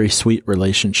sugary sweet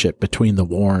relationship between the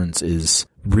Warrens is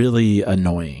really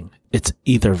annoying. It's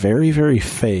either very, very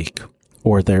fake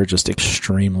or they're just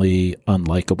extremely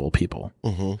unlikable people.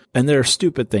 Mm-hmm. And there are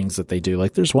stupid things that they do.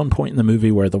 Like there's one point in the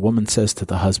movie where the woman says to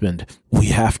the husband, we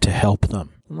have to help them.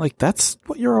 I'm like, that's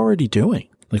what you're already doing.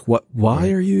 Like,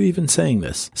 why are you even saying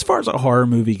this? As far as a horror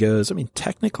movie goes, I mean,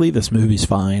 technically this movie's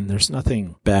fine. There's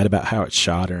nothing bad about how it's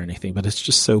shot or anything, but it's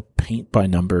just so paint by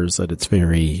numbers that it's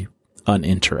very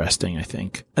uninteresting, I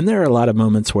think. And there are a lot of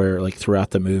moments where, like,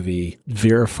 throughout the movie,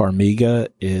 Vera Farmiga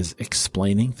is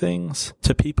explaining things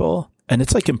to people, and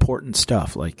it's like important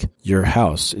stuff, like your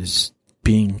house is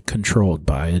being controlled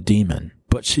by a demon.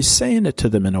 But she's saying it to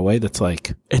them in a way that's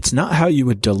like, it's not how you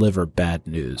would deliver bad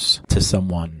news to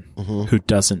someone who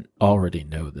doesn't already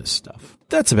know this stuff.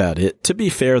 That's about it. To be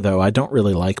fair, though, I don't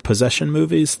really like possession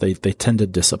movies. They tend to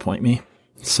disappoint me.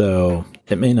 So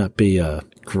it may not be a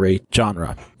great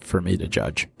genre for me to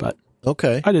judge, but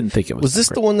okay. I didn't think it was. Was this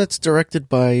the one that's directed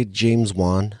by James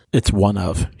Wan? It's one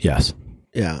of, yes.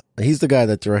 Yeah. He's the guy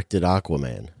that directed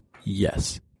Aquaman.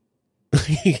 Yes.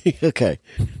 Okay.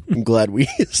 I'm glad we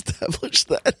established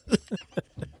that.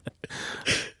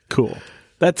 Cool.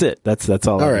 That's it. That's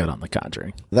all I got on The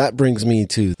Conjuring. That brings me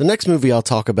to the next movie I'll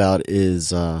talk about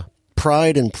is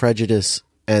Pride and Prejudice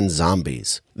and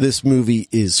Zombies. This movie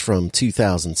is from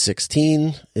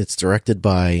 2016. It's directed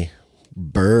by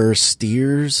Burr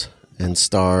Steers and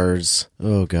stars,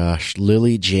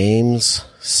 Lily James,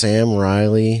 Sam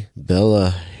Riley,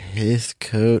 Bella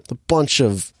Heathcote, a bunch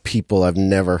of people I've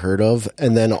never heard of.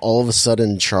 And then all of a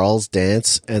sudden, Charles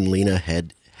Dance and Lena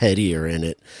Headey are in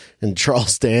it. And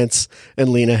Charles Dance and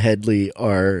Lena Headey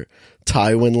are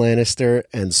Tywin Lannister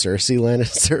and Cersei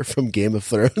Lannister from Game of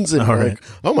Thrones. And you're like,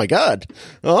 oh my God,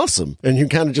 awesome. And you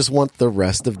kind of just want the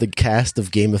rest of the cast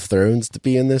of Game of Thrones to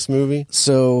be in this movie.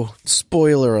 So,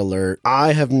 spoiler alert,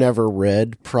 I have never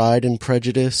read Pride and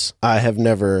Prejudice. I have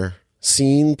never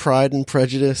seen Pride and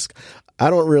Prejudice.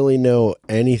 I don't really know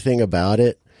anything about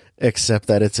it, except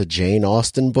that it's a Jane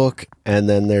Austen book, and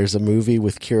then there's a movie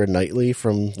with Keira Knightley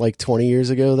from like 20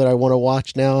 years ago that I want to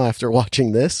watch now after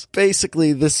watching this.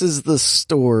 Basically, this is the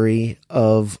story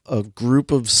of a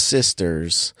group of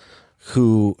sisters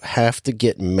who have to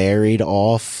get married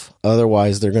off,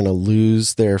 otherwise they're going to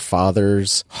lose their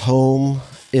father's home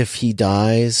if he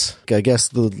dies. I guess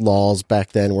the laws back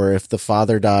then were if the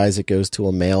father dies, it goes to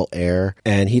a male heir,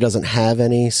 and he doesn't have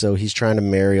any, so he's trying to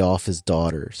marry off his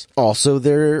daughters. Also,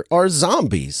 there are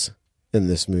zombies in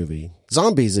this movie.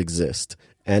 Zombies exist,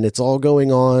 and it's all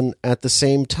going on at the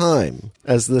same time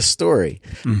as this story.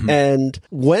 Mm-hmm. And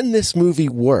when this movie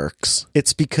works,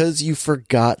 it's because you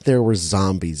forgot there were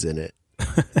zombies in it.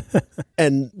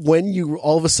 And when you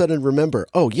all of a sudden remember,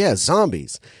 oh yeah,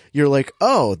 zombies, you're like,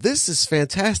 oh, this is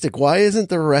fantastic. Why isn't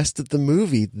the rest of the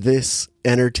movie this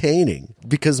entertaining?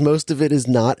 Because most of it is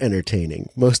not entertaining.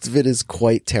 Most of it is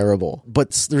quite terrible.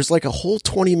 But there's like a whole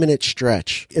 20-minute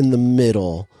stretch in the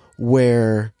middle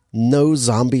where no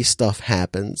zombie stuff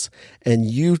happens, and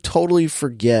you totally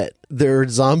forget there are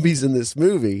zombies in this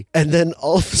movie, and then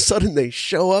all of a sudden they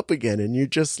show up again, and you're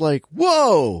just like,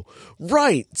 whoa,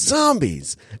 right,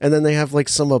 zombies. And then they have like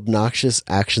some obnoxious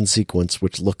action sequence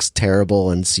which looks terrible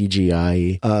and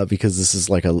CGI because this is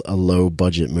like a low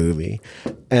budget movie.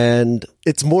 And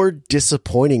it's more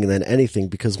disappointing than anything,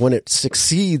 because when it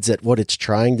succeeds at what it's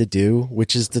trying to do,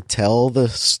 which is to tell the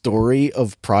story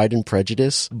of Pride and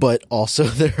Prejudice, but also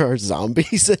there are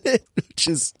zombies in it, which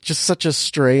is just such a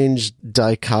strange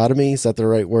dichotomy. Is that the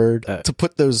right word? To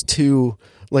put those two,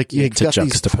 like you've got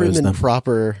these prim and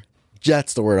proper,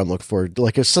 that's the word I'm looking for.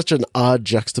 Like it's such an odd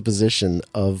juxtaposition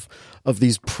of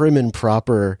these prim and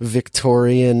proper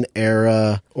Victorian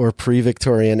era or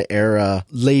pre-Victorian era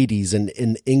ladies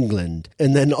in England.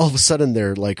 And then all of a sudden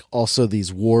they're like also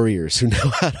these warriors who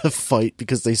know how to fight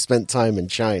because they spent time in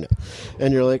China.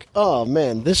 And you're like, oh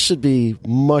man, this should be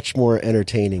much more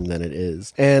entertaining than it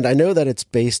is. And I know that it's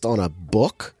based on a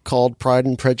book called Pride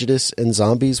and Prejudice and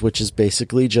Zombies, which is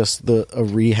basically just a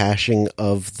rehashing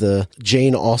of the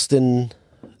Jane Austen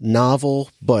novel,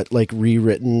 but like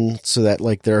rewritten so that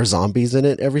like there are zombies in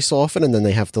it every so often, and then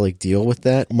they have to like deal with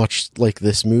that, much like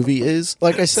this movie is.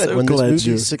 Like I said, when this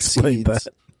movie succeeds,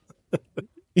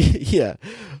 yeah.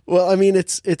 Well, I mean,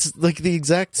 it's like the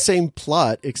exact same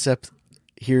plot, except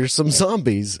here's some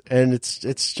zombies, and it's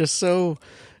just so.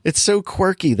 It's so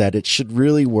quirky that it should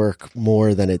really work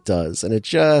more than it does, and it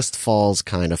just falls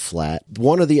kind of flat.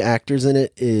 One of the actors in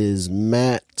it is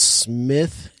Matt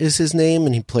Smith is his name,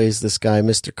 and he plays this guy,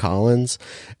 Mr. Collins,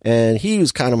 and he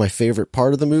was kind of my favorite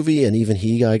part of the movie, and even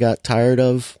I got tired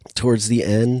of towards the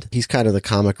end. He's kind of the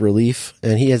comic relief,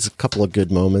 and he has a couple of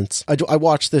good moments. I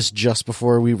watched this just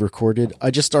before we recorded.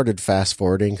 I just started fast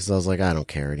forwarding because I was like, I don't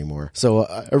care anymore. So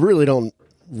I really don't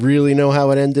really know how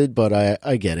it ended, but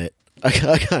I get it.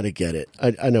 I kind of get it.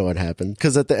 I know what happened.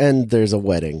 Because at the end, there's a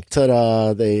wedding.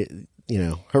 Ta-da! They,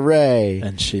 hooray.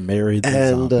 And she married the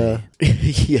zombie.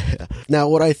 Yeah. Now,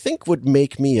 what I think would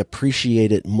make me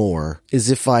appreciate it more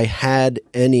is if I had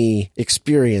any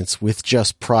experience with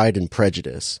just Pride and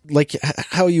Prejudice. Like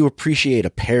how you appreciate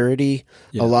a parody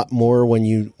a lot more when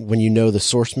you know the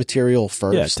source material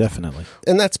first. Yeah, definitely.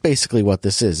 And that's basically what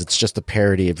this is. It's just a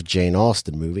parody of a Jane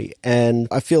Austen movie. And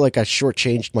I feel like I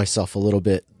shortchanged myself a little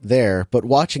bit there, but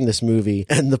watching this movie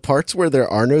and the parts where there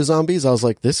are no zombies, I was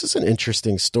like, this is an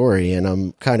interesting story, and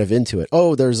I'm kind of into it.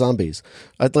 Oh, there's zombies.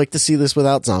 I'd like to see this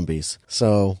without zombies.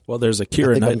 So, well, there's a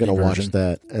Keira Knightley I'm going to watch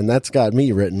that, and that's got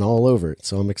me written all over it.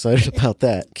 So I'm excited about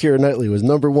that. Keira Knightley was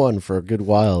number one for a good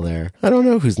while there. I don't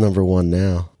know who's number one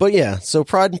now, but yeah. So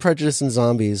Pride and Prejudice and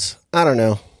Zombies. I don't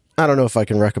know if I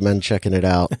can recommend checking it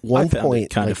out. One point,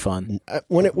 kind of fun.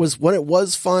 When it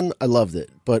was fun, I loved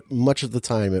it, but much of the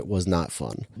time it was not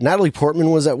fun. Natalie Portman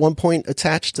was at one point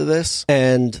attached to this,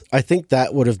 and I think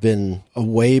that would have been a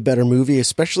way better movie,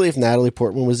 especially if Natalie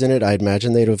Portman was in it. I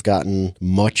imagine they'd have gotten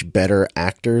much better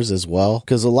actors as well,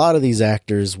 because a lot of these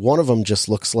actors, one of them just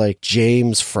looks like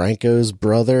James Franco's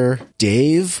brother,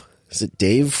 Dave. Is it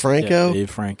Dave Franco? Yeah,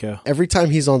 Dave Franco. Every time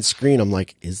he's on screen, I'm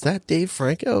like, is that Dave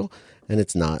Franco? And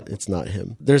it's not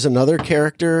him. There's another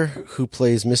character who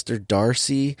plays Mr.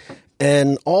 Darcy,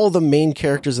 And all the main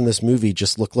characters in this movie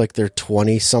just look like they're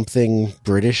 20-something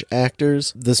British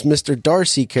actors. This Mr.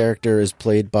 Darcy character is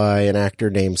played by an actor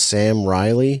named Sam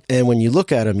Riley. And when you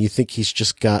look at him, you think he's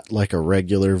just got like a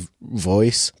regular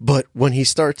voice. But when he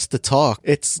starts to talk,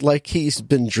 it's like he's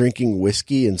been drinking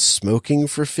whiskey and smoking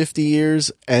for 50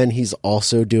 years. And he's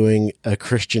also doing a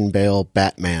Christian Bale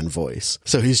Batman voice.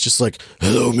 So he's just like,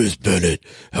 "Hello, Miss Bennett.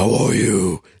 How are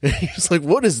you?" And he's like,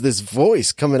 what is this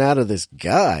voice coming out of this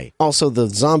guy? Also, the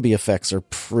zombie effects are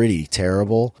pretty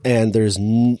terrible. And there's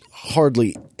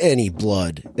hardly any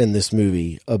blood in this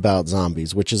movie about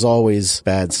zombies, which is always a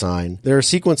bad sign. There are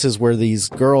sequences where these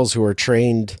girls who are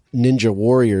trained ninja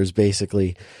warriors,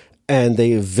 basically, and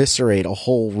they eviscerate a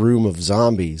whole room of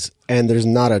zombies, and there's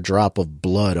not a drop of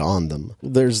blood on them.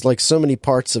 There's like so many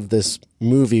parts of this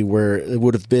movie where it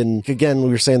would have been, again, we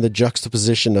were saying the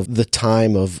juxtaposition of the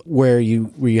time of where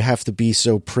you have to be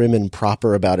so prim and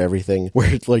proper about everything,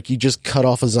 where it's like you just cut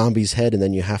off a zombie's head and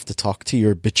then you have to talk to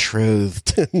your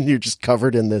betrothed and you're just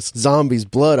covered in this zombie's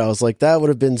blood. I was like, that would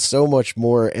have been so much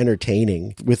more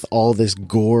entertaining with all this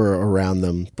gore around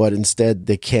them, but instead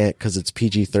they can't because it's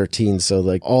PG-13. So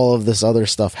like all of this other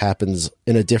stuff happens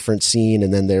in a different scene,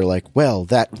 and then they're like, well,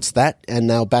 that's that, and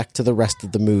now back to the rest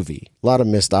of the movie. A lot of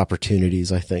missed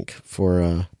opportunities, I think,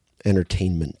 for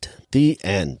entertainment. The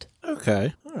end.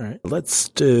 Okay. All right. Let's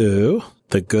do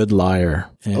The Good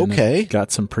Liar. And okay.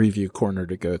 Got some preview corner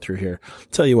to go through here.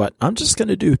 Tell you what, I'm just going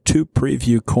to do 2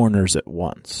 preview corners at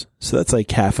once. So that's like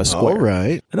half a square. All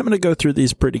right. And I'm going to go through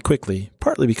these pretty quickly,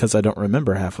 partly because I don't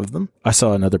remember half of them. I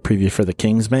saw another preview for The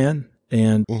Kingsman,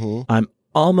 and I'm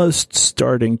almost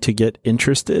starting to get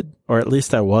interested, or at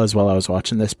least I was while I was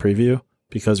watching this preview,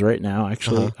 because right now,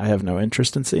 actually, I have no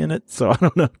interest in seeing it. So I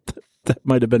don't know. That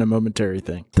might have been a momentary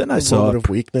thing. Then I saw a moment of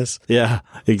weakness. Yeah,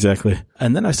 exactly.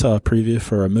 And then I saw a preview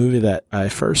for a movie that I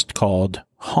first called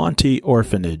Haunty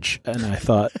Orphanage. And I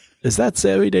thought, is that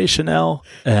Zooey Deschanel?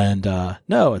 And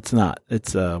no, it's not.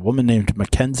 It's a woman named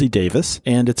Mackenzie Davis.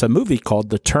 And it's a movie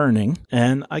called The Turning.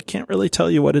 And I can't really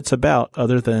tell you what it's about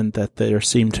other than that there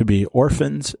seem to be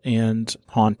orphans and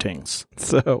hauntings.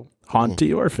 So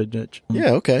Haunty Orphanage.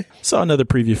 Yeah, okay. Saw another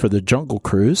preview for The Jungle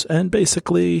Cruise and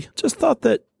basically just thought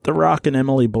that The Rock and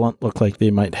Emily Blunt look like they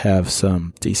might have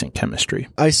some decent chemistry.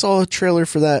 I saw a trailer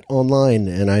for that online,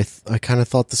 and I kind of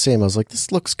thought the same. I was like,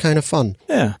 this looks kind of fun.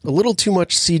 Yeah. A little too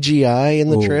much CGI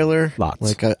in the trailer. Lots.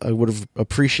 Like, I would have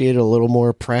appreciated a little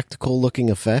more practical-looking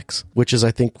effects, which is, I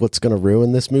think, what's going to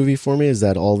ruin this movie for me, is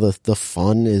that all the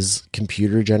fun is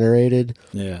computer-generated.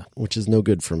 Yeah. Which is no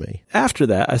good for me. After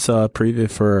that, I saw a preview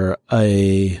for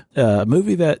a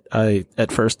movie that I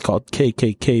at first called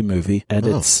KKK Movie, and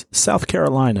it's South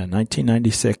Carolina.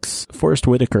 1996. Forrest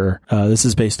Whitaker, this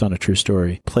is based on a true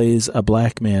story, plays a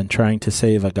black man trying to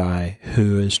save a guy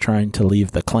who is trying to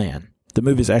leave the Klan. The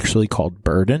movie is actually called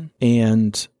Burden,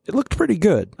 and it looked pretty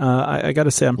good. I got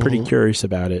to say, I'm pretty curious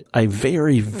about it. I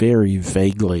very, very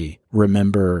vaguely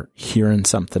remember hearing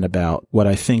something about what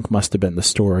I think must have been the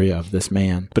story of this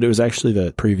man, but it was actually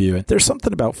the preview. There's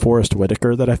something about Forrest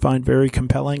Whitaker that I find very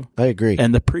compelling. I agree.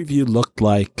 And the preview looked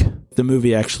like the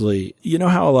movie actually, you know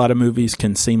how a lot of movies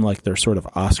can seem like they're sort of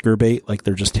Oscar bait, like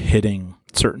they're just hitting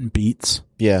certain beats?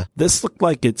 Yeah. This looked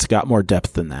like it's got more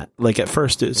depth than that. Like at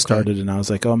first it started and I was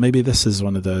like, oh, maybe this is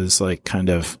one of those like kind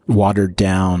of watered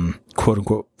down, quote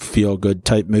unquote, feel good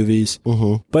type movies.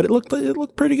 But it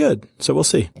looked pretty good. So we'll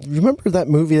see. Remember that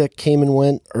movie that came and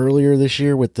went earlier this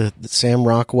year with the Sam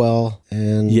Rockwell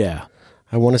and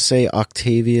I want to say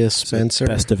Octavia Spencer?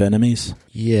 Best of Enemies?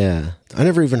 Yeah. I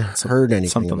never even heard anything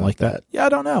something about like that. Yeah, I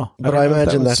don't know. But I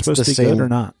imagine that's supposed the to be same good or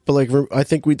not. But like, I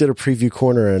think we did a preview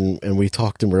corner and we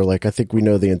talked and we are like, I think we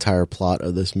know the entire plot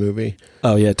of this movie.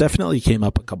 Oh yeah, it definitely came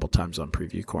up a couple times on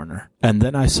Preview Corner. And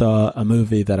then I saw a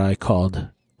movie that I called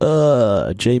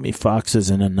Jamie Foxx is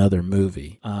in another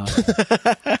movie.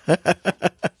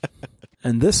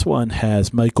 And this one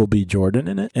has Michael B. Jordan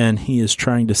in it, and he is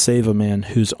trying to save a man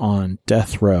who's on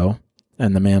death row,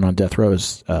 and the man on death row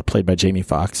is played by Jamie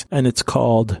Foxx, and it's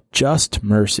called Just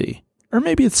Mercy. Or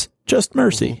maybe it's Just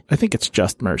Mercy. I think it's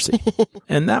Just Mercy.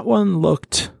 And that one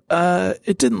looked,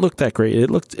 it didn't look that great.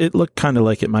 It looked kind of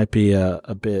like it might be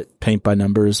a bit paint by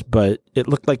numbers, but it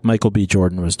looked like Michael B.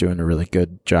 Jordan was doing a really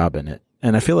good job in it.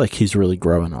 And I feel like he's really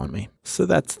growing on me. So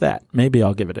that's that. Maybe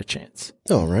I'll give it a chance.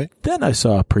 All right. Then I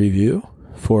saw a preview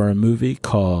for a movie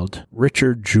called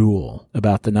Richard Jewell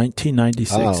about the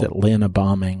 1996 Atlanta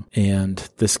bombing. And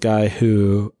this guy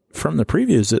who from the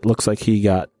previews, it looks like he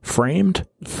got framed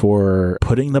for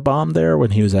putting the bomb there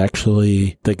when he was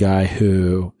actually the guy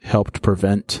who helped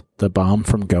prevent the bomb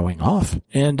from going off.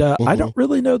 And I don't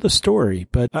really know the story,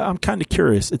 but I'm kind of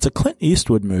curious. It's a Clint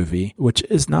Eastwood movie, which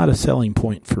is not a selling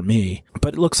point for me,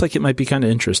 but it looks like it might be kind of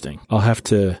interesting. I'll have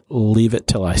to leave it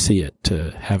till I see it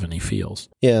to have any feels.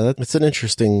 Yeah, it's an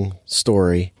interesting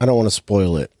story. I don't want to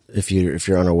spoil it if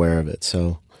you're unaware of it,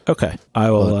 so... Okay.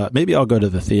 I will, maybe I'll go to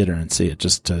the theater and see it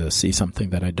just to see something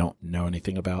that I don't know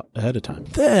anything about ahead of time.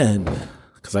 Then,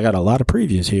 because I got a lot of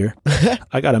previews here,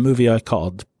 I got a movie I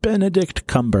called Benedict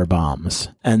Cumberbombs.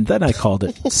 And then I called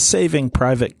it Saving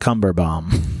Private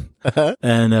Cumberbomb.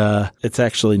 And it's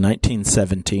actually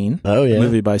 1917. Oh, yeah. A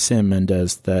movie by Sam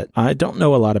Mendes that I don't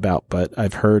know a lot about, but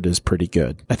I've heard is pretty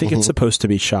good. I think it's supposed to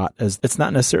be shot as, it's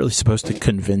not necessarily supposed to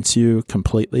convince you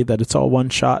completely that it's all one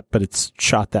shot, but it's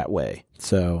shot that way.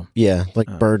 So yeah,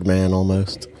 like Birdman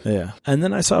almost. Yeah. And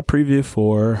then I saw a preview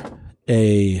for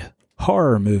a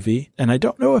horror movie, and I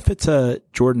don't know if it's a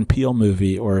Jordan Peele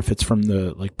movie or if it's from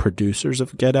the like producers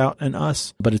of Get Out and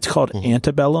Us, but it's called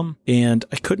Antebellum, and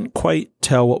I couldn't quite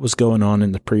tell what was going on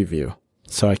in the preview.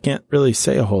 So I can't really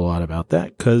say a whole lot about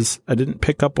that because I didn't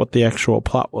pick up what the actual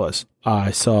plot was. I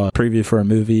saw a preview for a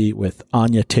movie with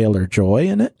Anya Taylor-Joy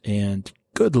in it, and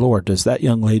good Lord, does that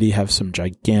young lady have some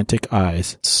gigantic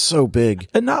eyes. So big.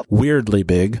 And not weirdly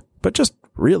big, but just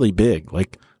really big.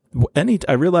 Like,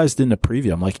 I realized in the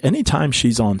preview, I'm like, anytime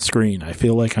she's on screen, I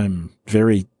feel like I'm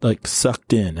very, like,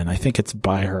 sucked in, and I think it's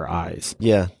by her eyes.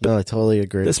 Yeah, no, I totally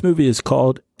agree. This movie is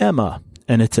called Emma,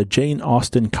 and it's a Jane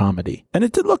Austen comedy. And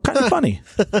it did look kind of funny.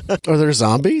 Are there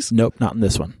zombies? Nope, not in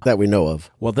this one. That we know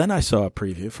of. Well, then I saw a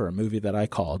preview for a movie that I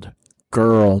called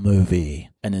Girl Movie.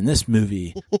 And in this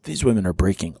movie, these women are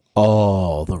breaking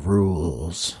all the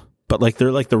rules. But like,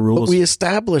 they're like the rules. But we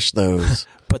established those.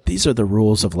 But these are the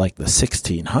rules of like the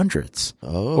 1600s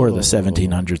or the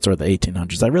 1700s or the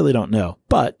 1800s. I really don't know.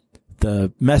 But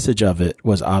the message of it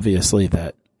was obviously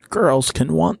that girls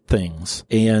can want things.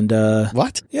 And,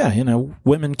 what? Yeah, you know,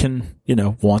 women can, you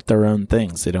know, want their own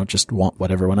things. They don't just want what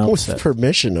everyone else says. With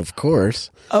permission, of course.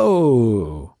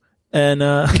 Oh. And,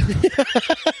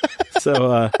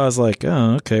 so, I was like,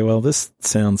 oh, okay, well, this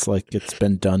sounds like it's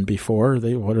been done before.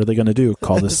 What are they going to do?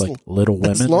 Call this like Little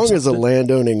Women? As long as a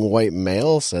landowning white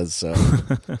male says so.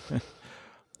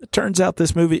 It turns out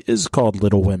this movie is called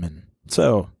Little Women.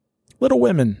 So, Little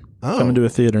Women coming to a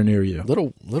theater near you.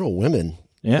 Little Women.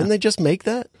 Yeah. Didn't they just make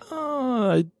that?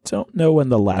 I don't know when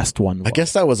the last one was. I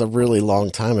guess that was a really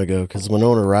long time ago because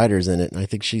Winona Ryder's in it, and I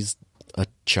think she's a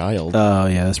child. Oh,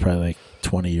 yeah, that's probably like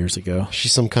 20 years ago.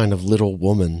 She's some kind of little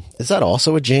woman. Is that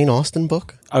also a Jane Austen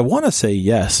book? I want to say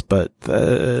yes, but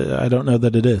I don't know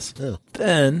that it is. Oh.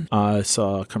 Then I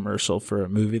saw a commercial for a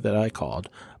movie that I called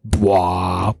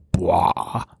Bwah,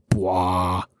 Bwah,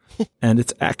 Bwah. And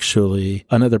it's actually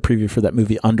another preview for that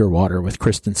movie Underwater with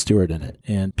Kristen Stewart in it.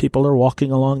 And people are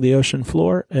walking along the ocean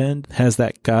floor and has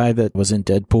that guy that was in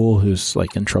Deadpool who's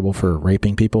like in trouble for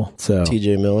raping people. So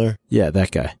TJ Miller. Yeah, that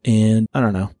guy. And I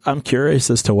don't know. I'm curious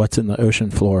as to what's in the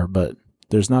ocean floor, but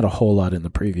there's not a whole lot in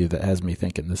the preview that has me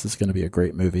thinking this is going to be a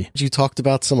great movie. You talked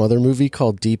about some other movie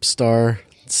called Deep Star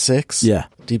 6? Yeah.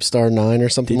 Deep Star 9 or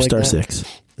something Deep like Star that?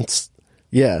 6.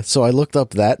 Yeah, so I looked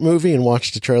up that movie and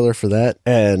watched a trailer for that,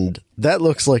 and that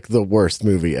looks like the worst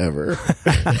movie ever.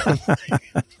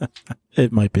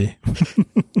 It might be.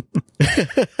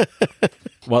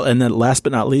 Well, and then last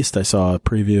but not least, I saw a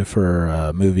preview for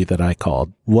a movie that I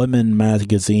called Women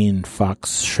Magazine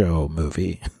Fox Show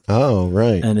Movie. Oh,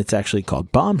 right. And it's actually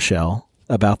called Bombshell,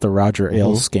 about the Roger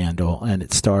Ailes scandal, and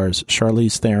it stars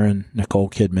Charlize Theron, Nicole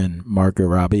Kidman, Margot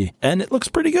Robbie, and it looks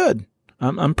pretty good.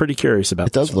 I'm pretty curious about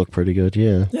it. It does look pretty good,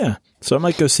 yeah. Yeah. So I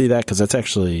might go see that because that's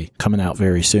actually coming out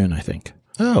very soon, I think.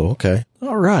 Oh, okay.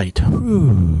 All right.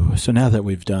 Whew. So now that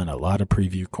we've done a lot of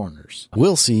preview corners,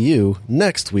 we'll see you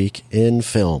next week in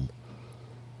film.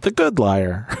 The Good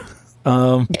Liar.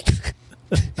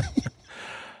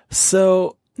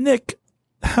 So, Nick,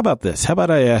 how about this? How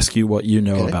about I ask you what you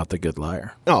know about The Good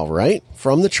Liar? All right.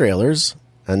 From the trailers,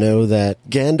 I know that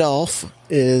Gandalf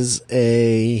is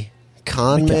a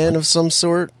con man of some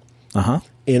sort.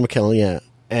 Ian McKellen, yeah.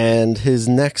 And his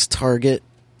next target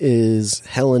is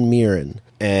Helen Mirren.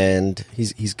 And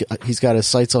he's got his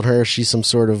sights on her. She's some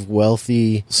sort of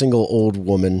wealthy, single old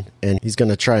woman. And he's going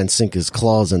to try and sink his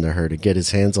claws into her to get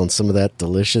his hands on some of that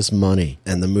delicious money.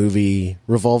 And the movie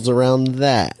revolves around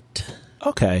that.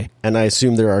 Okay. And I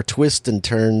assume there are twists and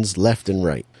turns left and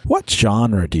right. What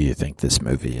genre do you think this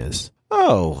movie is?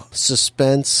 Oh,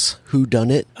 suspense,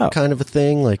 whodunit kind of a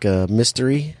thing, like a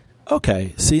mystery.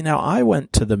 okay, see, now I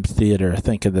went to the theater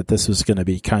thinking that this was going to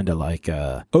be kind of like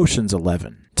a Ocean's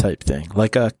 11 type thing,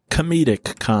 like a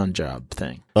comedic con job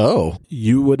thing. Oh.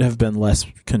 You would have been less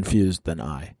confused than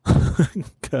I.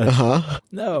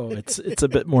 No, it's a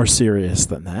bit more serious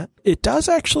than that. It does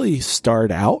actually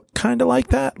start out kind of like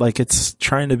that. Like it's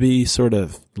trying to be sort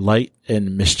of light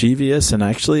and mischievous. And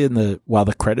actually while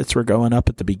the credits were going up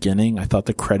at the beginning, I thought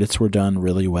the credits were done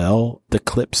really well. The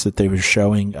clips that they were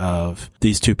showing of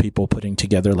these two people putting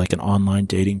together like an online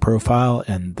dating profile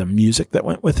and the music that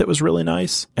went with it was really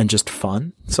nice and just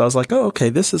fun. So I was like, oh, okay,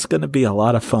 this is going to be a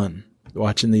lot of fun.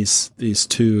 Watching these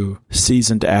two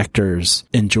seasoned actors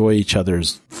enjoy each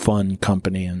other's fun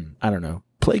company and, I don't know,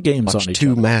 play games on each other.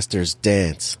 Two masters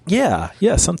dance. Yeah,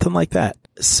 something like that.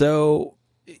 So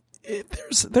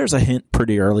there's a hint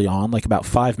pretty early on, like about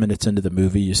 5 minutes into the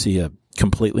movie, you see a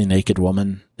completely naked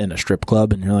woman in a strip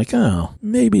club and you're like, oh,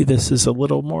 maybe this is a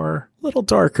little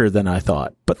darker than I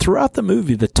thought. But throughout the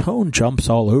movie, the tone jumps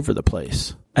all over the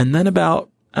place. And then about,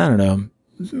 I don't know,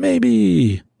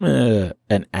 maybe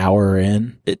an hour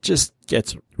in, it just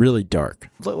gets really dark,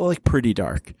 like pretty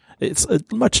dark. It's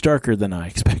much darker than I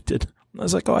expected. I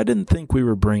was like, oh, I didn't think we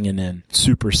were bringing in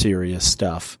super serious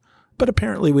stuff, but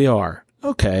apparently we are.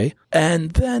 Okay. And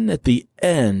then at the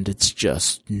end, it's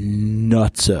just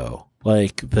nutso.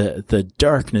 Like the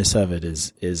darkness of it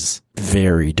is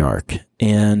very dark.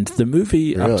 And the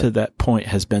movie Really? Up to that point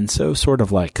has been so sort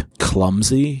of like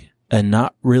clumsy and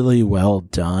not really well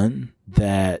done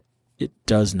that it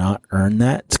does not earn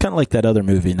that. It's kind of like that other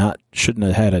movie, shouldn't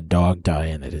have had a dog die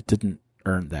in it. It didn't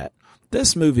earn that.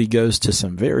 This movie goes to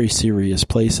some very serious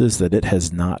places that it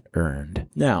has not earned.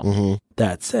 Now,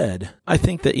 That said, I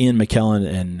think that Ian McKellen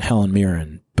and Helen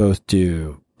Mirren both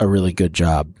do a really good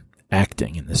job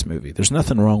acting in this movie. There's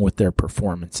nothing wrong with their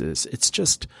performances.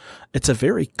 It's a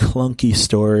very clunky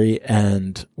story,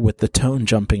 and with the tone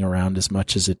jumping around as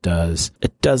much as it does,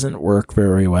 it doesn't work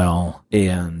very well,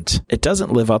 and it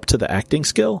doesn't live up to the acting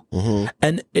skill.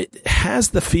 And it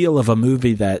has the feel of a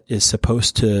movie that is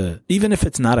supposed to, even if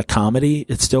it's not a comedy,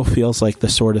 it still feels like the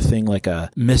sort of thing, like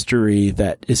a mystery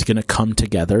that is going to come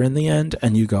together in the end,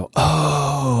 and you go,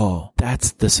 oh,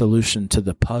 that's the solution to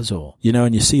the puzzle,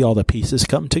 and you see all the pieces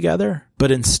come together. But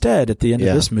instead, at the end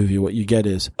of this movie, what you get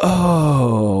is,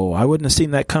 oh, I wouldn't have seen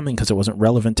that coming because it wasn't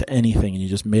relevant to anything, and you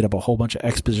just made up a whole bunch of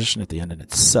exposition at the end, and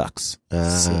it sucks.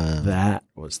 So that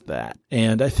was that.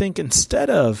 And I think instead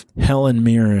of Helen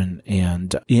Mirren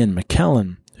and Ian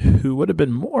McKellen, who would have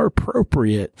been more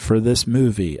appropriate for this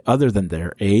movie, other than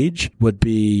their age, would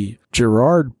be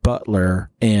Gerard Butler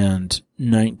and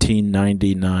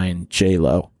 1999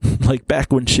 J-Lo. Like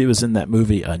back when she was in that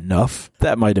movie Enough,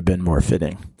 that might have been more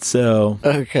fitting. So,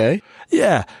 okay.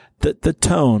 Yeah, the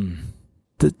tone,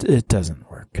 it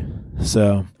doesn't work.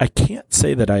 So I can't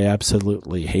say that I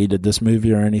absolutely hated this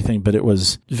movie or anything, but it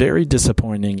was very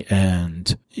disappointing.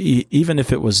 And even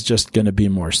if it was just going to be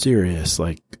more serious,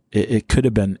 like it could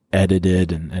have been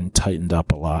edited and tightened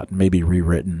up a lot, maybe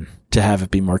rewritten to have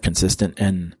it be more consistent,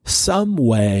 and some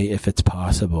way, if it's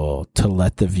possible, to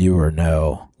let the viewer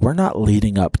know we're not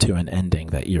leading up to an ending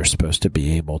that you're supposed to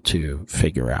be able to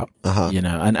figure out. And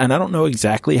I don't know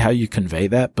exactly how you convey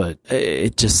that, but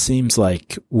it just seems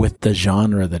like with the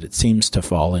genre that it seems to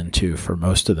fall into for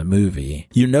most of the movie,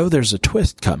 there's a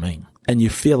twist coming, and you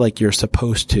feel like you're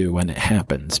supposed to, when it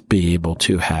happens, be able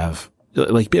to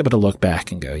be able to look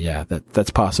back and go, yeah,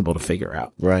 that's possible to figure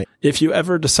out. Right. If you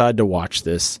ever decide to watch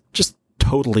this, just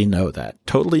totally know that.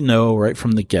 Totally know right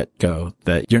from the get-go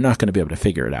that you're not going to be able to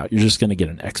figure it out. You're just going to get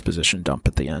an exposition dump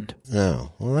at the end.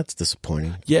 Oh, well, that's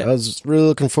disappointing. Yeah. I was really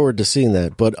looking forward to seeing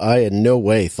that, but I in no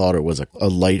way thought it was a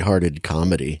lighthearted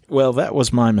comedy. Well, that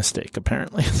was my mistake,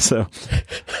 apparently. So,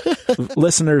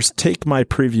 listeners, take my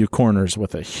preview corners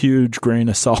with a huge grain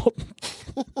of salt.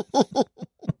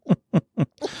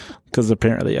 Because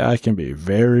apparently I can be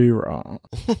very wrong.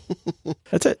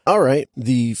 That's it. All right.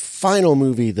 The final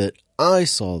movie that I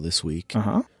saw this week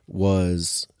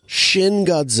was Shin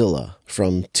Godzilla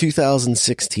from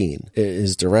 2016. It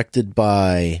is directed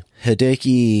by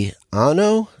Hideaki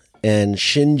Anno and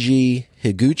Shinji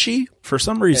Higuchi. For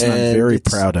some reason, I'm very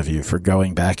proud of you for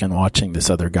going back and watching this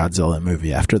other Godzilla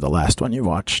movie after the last one you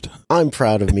watched. I'm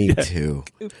proud of me, too.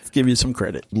 Let's give you some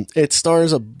credit. It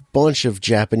stars a bunch of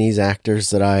Japanese actors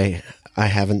that I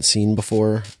haven't seen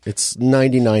before. It's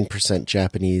 99%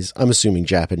 Japanese. I'm assuming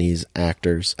Japanese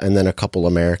actors, and then a couple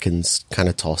Americans kind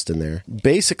of tossed in there.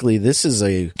 Basically, this is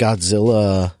a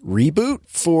Godzilla reboot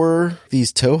for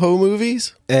these Toho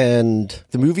movies, and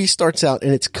the movie starts out,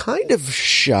 and it's kind of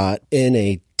shot in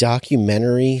a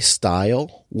documentary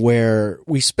style. where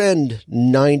we spend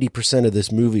 90% of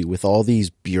this movie with all these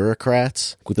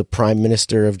bureaucrats, with the Prime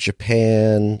Minister of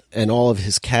Japan and all of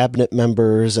his cabinet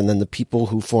members, and then the people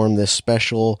who form this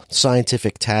special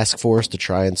scientific task force to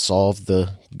try and solve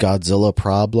the Godzilla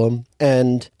problem.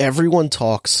 And everyone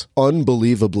talks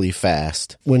unbelievably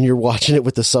fast. When you're watching it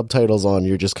with the subtitles on,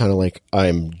 you're just kind of like,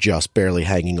 I'm just barely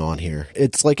hanging on here.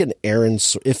 It's like if Aaron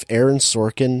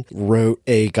Sorkin wrote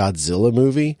a Godzilla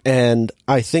movie. And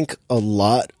I think a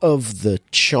lot of the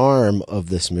charm of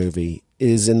this movie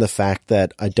is in the fact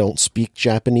that I don't speak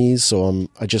Japanese, so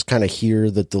I just kind of hear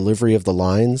the delivery of the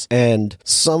lines, and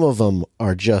some of them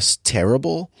are just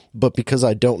terrible, but because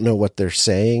I don't know what they're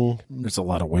saying, there's a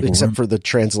lot of wiggle except room. for the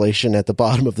translation at the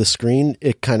bottom of the screen,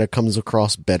 it kind of comes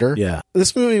across better. Yeah.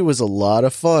 This movie was a lot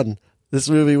of fun. This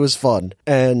movie was fun,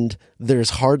 and there's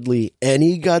hardly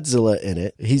any Godzilla in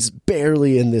it. He's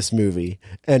barely in this movie,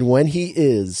 and when he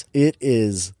is, it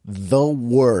is the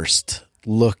worst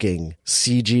looking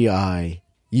CGI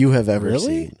you have ever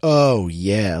seen. Oh,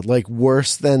 yeah. Like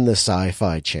worse than the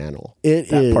Sci-Fi Channel.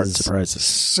 That part surprises.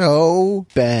 So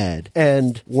bad.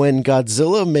 And when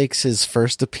Godzilla makes his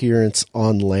first appearance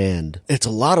on land, it's a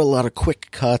lot of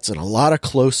quick cuts and a lot of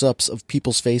close-ups of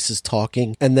people's faces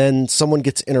talking. And then someone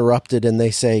gets interrupted and they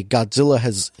say,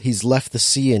 Godzilla he's left the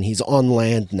sea and he's on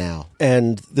land now.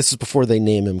 And this is before they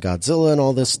name him Godzilla and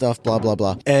all this stuff, blah, blah,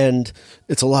 blah. And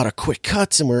it's a lot of quick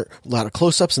cuts and a lot of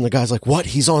close-ups, and the guy's like, what?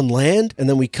 He's on land? And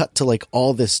then we cut to like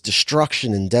all this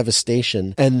destruction and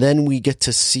devastation, and then we get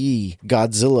to see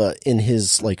Godzilla in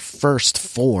his like first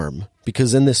form,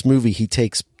 because in this movie he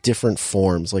takes different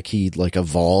forms, like he like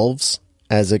evolves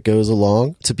as it goes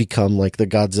along to become like the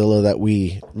Godzilla that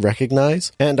we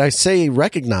recognize. And I say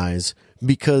recognize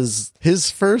because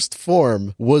his first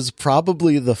form was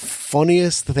probably the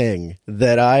funniest thing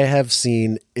that I have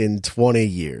seen in 20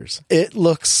 years. It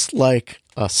looks like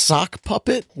a sock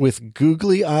puppet with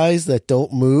googly eyes that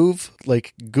don't move,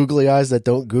 like googly eyes that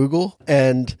don't Google,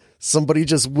 and somebody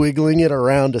just wiggling it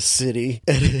around a city,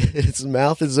 and its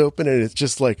mouth is open, and it's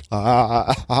just like,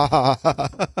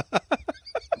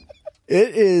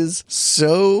 It is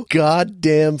so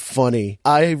goddamn funny.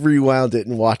 I rewound it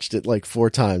and watched it like 4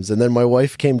 times. And then my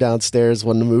wife came downstairs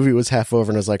when the movie was half over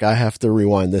and was like, I have to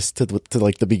rewind this to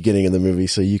like the beginning of the movie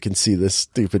so you can see this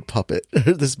stupid puppet,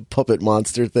 this puppet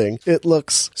monster thing. It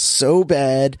looks so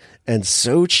bad and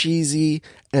so cheesy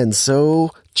and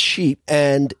so cheap,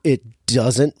 and it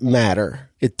doesn't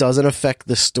matter. It doesn't affect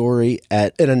the story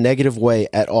in a negative way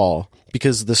at all.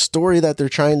 Because the story that they're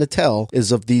trying to tell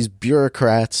is of these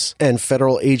bureaucrats and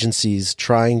federal agencies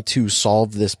trying to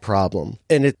solve this problem.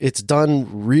 And it's done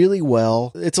really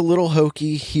well. It's a little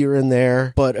hokey here and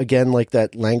there, but again, like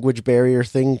that language barrier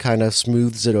thing kind of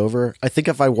smooths it over. I think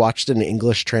if I watched an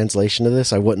English translation of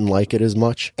this, I wouldn't like it as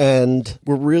much. And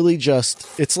we're really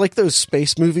it's like those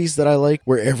space movies that I like,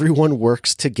 where everyone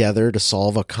works together to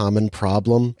solve a common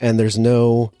problem, and there's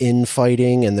no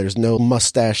infighting, and there's no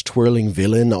mustache twirling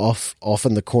villain off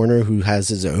in the corner who has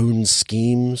his own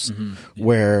schemes,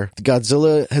 where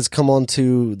Godzilla has come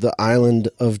onto the island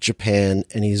of Japan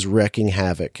and he's wrecking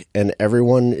havoc, and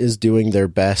everyone is doing their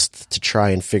best to try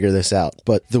and figure this out.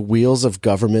 But the wheels of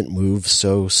government move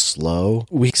so slow.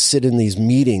 We sit in these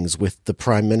meetings with the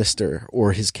Prime Minister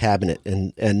or his cabinet,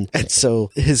 and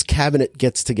so his cabinet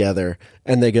gets together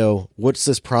and they go, what's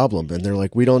this problem? And they're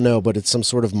like, we don't know, but it's some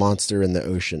sort of monster in the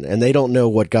ocean. And they don't know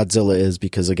what Godzilla is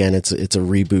because, again, it's a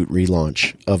reboot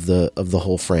relaunch of the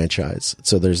whole franchise.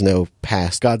 So there's no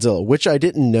past Godzilla, which I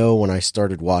didn't know when I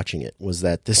started watching it, was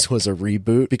that this was a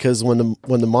reboot. Because when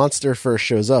the monster first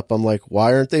shows up, I'm like,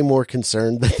 why aren't they more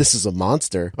concerned that this is a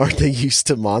monster? Aren't they used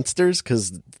to monsters? Because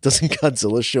doesn't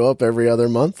Godzilla show up every other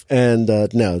month? And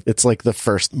no, it's like the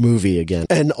first movie again.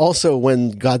 And also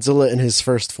when Godzilla in his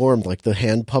first form, like the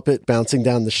hand puppet bouncing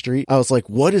down the street, I was like,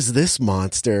 what is this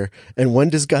monster? And when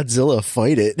does Godzilla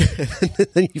fight it? And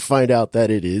then you find out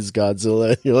that it is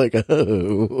Godzilla. You're like,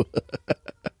 oh.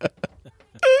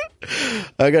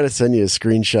 I gotta send you a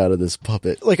screenshot of this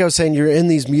puppet. Like I was saying, you're in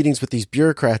these meetings with these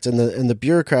bureaucrats, and the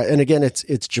bureaucrat, and again,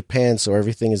 it's Japan, so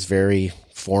everything is very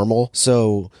formal.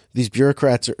 So these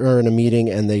bureaucrats are in a meeting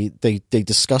and they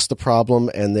discuss the problem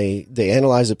and they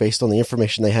analyze it based on the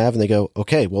information they have, and they go,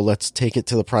 okay, well, let's take it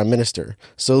to the Prime Minister.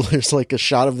 So there's like a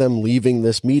shot of them leaving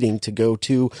this meeting to go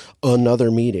to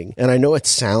another meeting. And I know it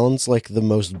sounds like the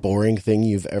most boring thing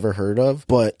you've ever heard of,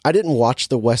 but I didn't watch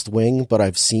The West Wing, but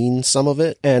I've seen some of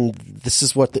it. And this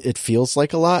is what it feels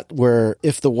like a lot, where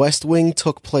if The West Wing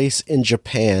took place in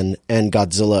Japan and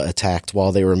Godzilla attacked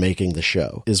while they were making the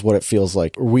show, is what it feels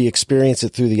like. We experience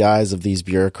it through the the eyes of these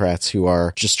bureaucrats who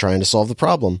are just trying to solve the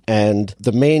problem. And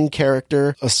the main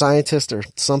character, a scientist or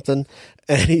something,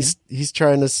 and he's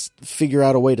trying to figure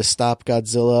out a way to stop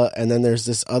Godzilla. And then there's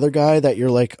this other guy that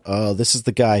you're like, oh, this is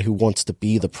the guy who wants to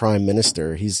be the prime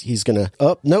minister. He's gonna,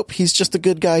 oh, nope, he's just a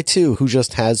good guy too, who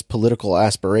just has political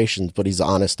aspirations, but he's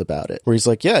honest about it. Where he's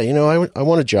like, yeah, you know, I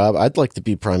want a job. I'd like to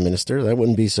be prime minister. That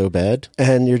wouldn't be so bad.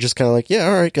 And you're just kind of like, yeah,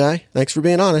 all right, guy. Thanks for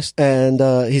being honest. And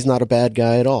he's not a bad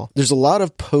guy at all. There's a lot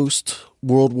of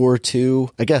post-World War II,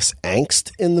 I guess,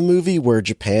 angst in the movie where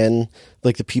Japan,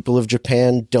 like the people of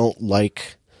Japan, don't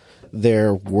like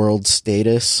their world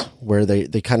status, where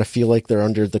they kind of feel like they're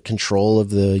under the control of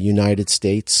the United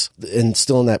States and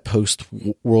still in that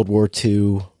post-World War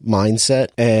II mindset.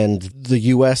 And the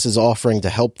US is offering to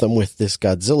help them with this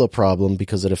Godzilla problem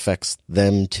because it affects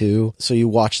them too. So you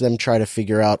watch them try to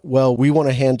figure out, well, we want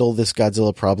to handle this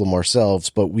Godzilla problem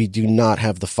ourselves, but we do not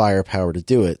have the firepower to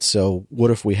do it. So what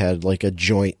if we had like a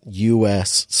joint US/Japanese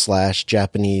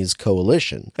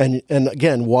coalition? And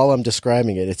again, while I'm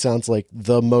describing it, it sounds like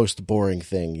the most boring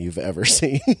thing you've ever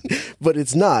seen, but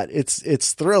it's not.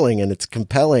 It's thrilling and it's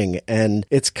compelling, and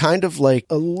it's kind of like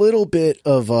a little bit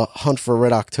of a Hunt for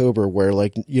Red October, where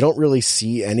like you don't really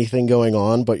see anything going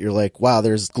on, but you're like, wow,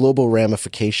 there's global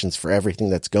ramifications for everything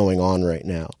that's going on right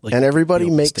now. Like, and everybody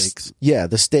makes stakes. Yeah,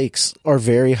 the stakes are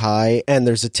very high, and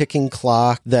there's a ticking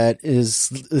clock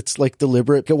it's like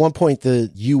deliberate. At one point,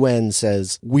 the UN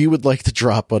says, we would like to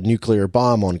drop a nuclear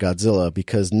bomb on Godzilla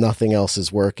because nothing else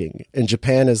is working. And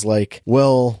Japan is like,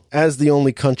 well, as the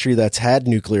only country that's had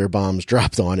nuclear bombs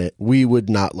dropped on it, we would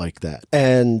not like that.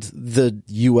 And the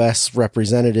US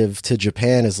representative to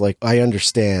Japan is like, I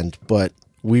understand, but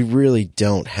we really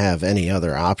don't have any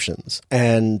other options.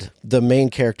 And the main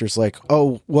character's like,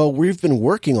 oh, well, we've been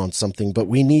working on something, but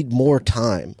we need more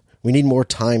time. We need more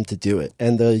time to do it.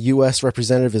 And the U.S.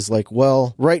 representative is like,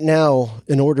 well, right now,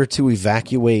 in order to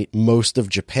evacuate most of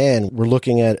Japan, we're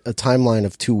looking at a timeline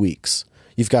of 2 weeks.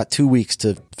 You've got 2 weeks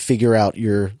to figure out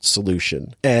your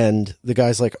solution. And the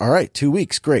guy's like, all right, 2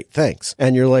 weeks. Great. Thanks.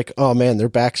 And you're like, oh man, their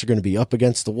backs are going to be up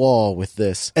against the wall with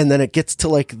this. And then it gets to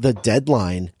like the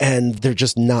deadline and they're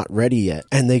just not ready yet.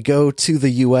 And they go to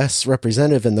the US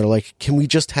representative and they're like, can we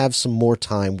just have some more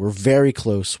time? We're very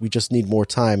close. We just need more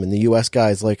time. And the US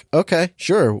guy's like, okay,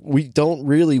 sure. We don't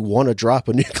really want to drop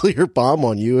a nuclear bomb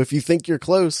on you. If you think you're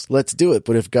close, let's do it.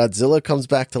 But if Godzilla comes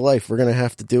back to life, we're going to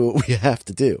have to do what we have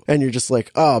to do. And you're just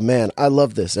like, oh man, I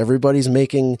love this. Everybody's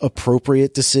making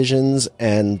appropriate decisions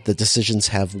and the decisions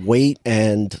have weight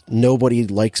and nobody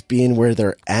likes being where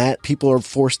they're at. People are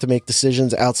forced to make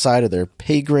decisions outside of their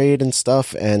pay grade and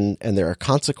stuff, and there are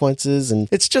consequences, and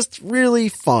it's just really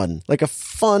fun. Like a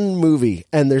fun movie.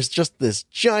 And there's just this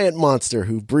giant monster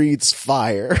who breathes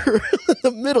fire in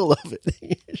the middle of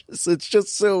it. It's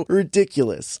just so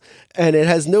ridiculous. And it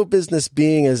has no business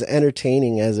being as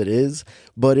entertaining as it is,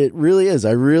 but it really is.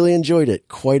 I really enjoyed it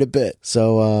quite a bit.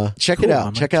 So check it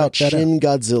out. Check out Shin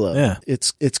Godzilla. Yeah.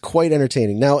 It's quite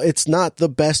entertaining. Now, it's not the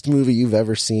best movie you've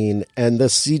ever seen, and the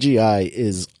CGI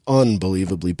is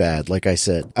unbelievably bad. Like I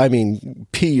said, I mean,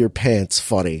 pee your pants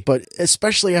funny, but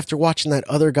especially after watching that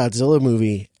other Godzilla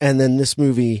movie and then this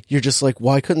movie, you're just like,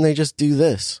 why couldn't they just do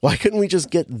this? Why couldn't we just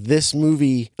get this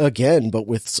movie again, but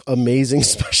with amazing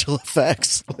special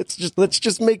effects? Let's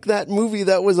just make that movie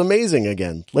that was amazing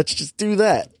again. Let's just do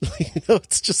that.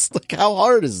 It's just like, how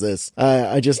hard is this?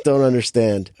 I just don't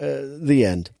understand. The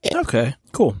end. Okay.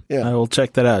 Cool. Yeah. I will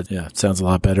check that out. Yeah, it sounds a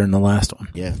lot better than the last one.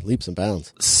 Yeah, leaps and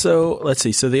bounds. So, let's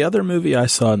see. So, the other movie I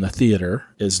saw in the theater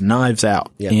is Knives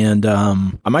Out. Yeah. And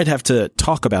I might have to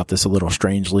talk about this a little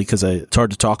strangely because it's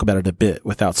hard to talk about it a bit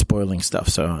without spoiling stuff.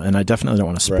 So, and I definitely don't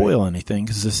want to spoil anything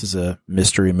because this is a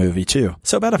mystery movie too.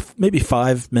 So, about maybe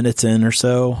 5 minutes in or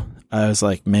so, I was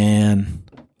like, man,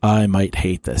 I might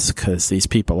hate this because these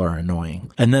people are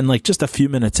annoying. And then like just a few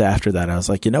minutes after that, I was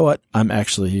like, you know what? I'm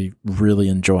actually really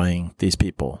enjoying these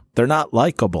people. They're not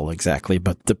likable exactly,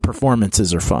 but the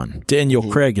performances are fun. Daniel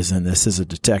Craig is in this as a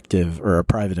detective or a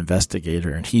private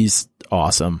investigator, and he's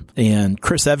awesome. And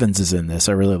Chris Evans is in this.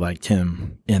 I really liked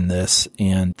him in this.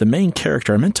 And the main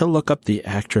character, I meant to look up the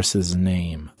actress's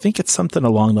name. I think it's something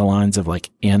along the lines of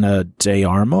like Ana de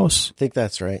Armas. I think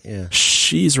that's right. Yeah.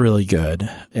 She's really good.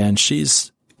 And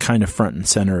she's kind of front and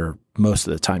center most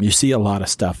of the time. You see a lot of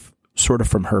stuff sort of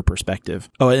from her perspective.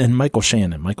 Oh, and Michael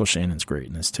Shannon. Michael Shannon's great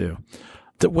in this too.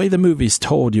 The way the movie's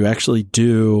told, you actually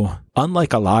do,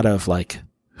 unlike a lot of like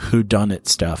whodunit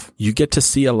stuff. You get to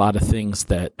see a lot of things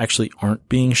that actually aren't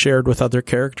being shared with other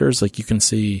characters. Like you can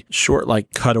see short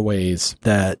like cutaways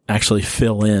that actually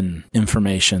fill in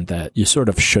information that you sort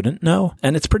of shouldn't know.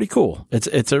 And it's pretty cool.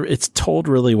 It's told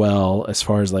really well as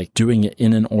far as like doing it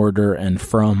in an order and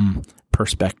from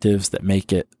perspectives that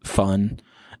make it fun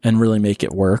and really make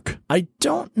it work. I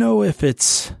don't know if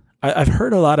I've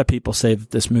heard a lot of people say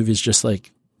that this movie is just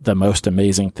like the most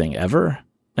amazing thing ever.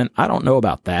 And I don't know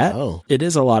about that. Oh. It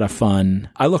is a lot of fun.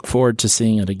 I look forward to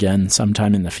seeing it again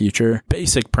sometime in the future.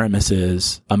 Basic premise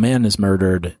is a man is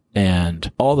murdered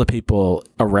and all the people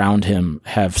around him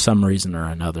have some reason or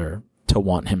another to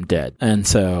want him dead. And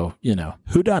so,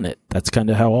 whodunit. That's kind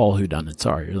of how all whodunits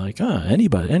are. You're like,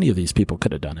 any of these people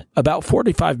could have done it. About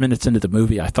 45 minutes into the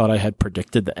movie, I thought I had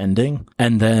predicted the ending.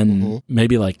 And then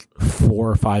maybe like 4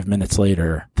 or 5 minutes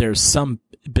later, there's some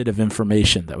bit of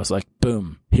information that was like,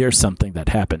 boom, here's something that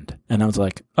happened. And I was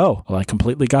like, oh, well, I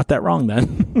completely got that wrong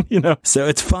then. So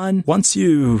it's fun. Once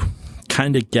you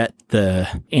kind of get the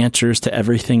answers to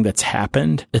everything that's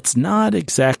happened, it's not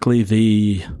exactly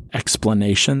the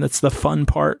explanation that's the fun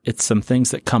part. It's some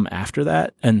things that come after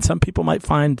that. And some people might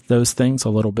find those things a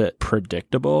little bit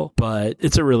predictable, but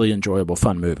it's a really enjoyable,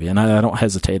 fun movie. And I don't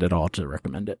hesitate at all to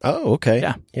recommend it. Oh,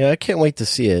 okay. Yeah, I can't wait to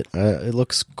see it. It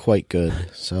looks quite good.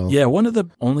 So yeah, one of the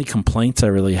only complaints I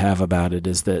really have about it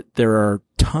is that there are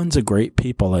tons of great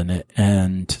people in it,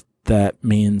 and that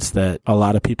means that a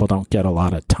lot of people don't get a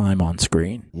lot of time on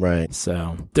screen. Right.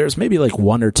 So there's maybe like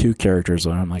 1 or 2 characters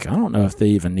where I'm like, I don't know if they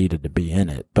even needed to be in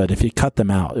it. But if you cut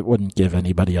them out, it wouldn't give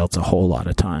anybody else a whole lot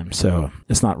of time. So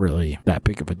it's not really that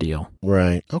big of a deal.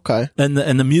 Right. Okay. And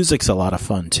the music's a lot of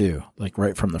fun too, like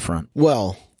right from the front.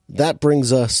 Well, that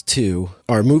brings us to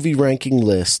our movie ranking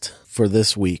list for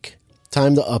this week.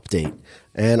 Time to update.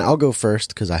 And I'll go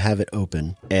first because I have it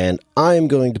open. And I'm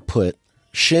going to put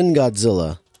Shin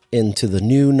Godzilla into the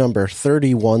new number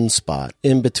 31 spot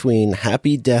in between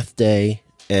Happy Death Day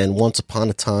and Once Upon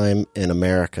a Time in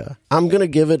America. I'm going to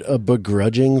give it a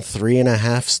begrudging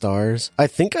 3.5 stars. I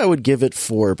think I would give it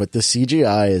 4, but the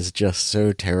CGI is just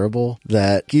so terrible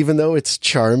that even though it's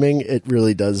charming, it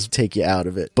really does take you out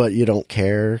of it, but you don't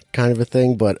care kind of a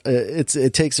thing. But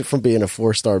it takes it from being a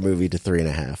 4-star movie to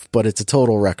 3.5, but it's a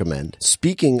total recommend.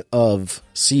 Speaking of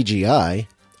CGI,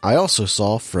 I also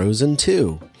saw Frozen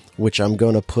 2, which I'm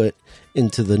going to put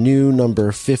into the new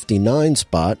number 59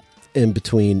 spot in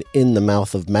between In the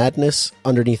Mouth of Madness,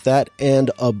 underneath that,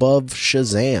 and above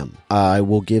Shazam. I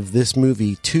will give this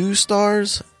movie 2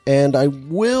 stars, and I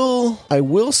will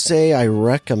say I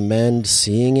recommend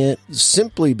seeing it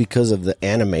simply because of the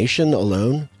animation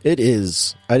alone. It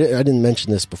is, I didn't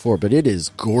mention this before, but it is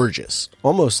gorgeous.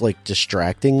 Almost like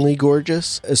distractingly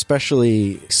gorgeous.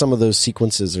 Especially some of those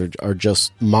sequences are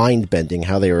just mind-bending,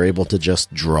 how they were able to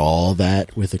just draw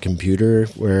that with a computer,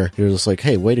 where you're just like,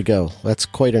 hey, way to go. That's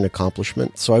quite an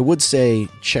accomplishment. So I would say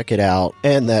check it out.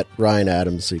 And that Ryan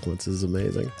Adams sequence is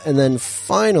amazing. And then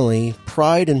finally,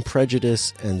 Pride and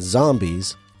Prejudice and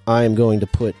Zombies, I am going to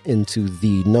put into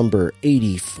the number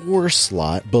 84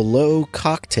 slot, below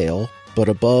Cocktail, but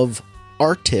above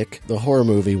Arctic, the horror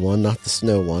movie one, not the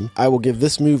snow one. I will give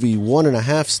this movie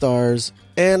 1.5 stars,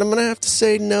 and I'm going to have to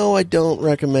say no, I don't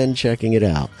recommend checking it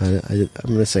out. I'm going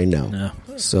to say no.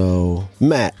 So,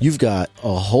 Matt, you've got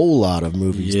a whole lot of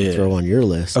movies to throw on your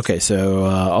list. Okay, so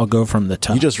I'll go from the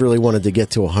top. You just really wanted to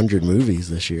get to 100 movies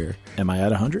this year. Am I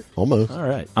at 100? Almost. All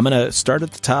right. I'm going to start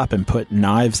at the top and put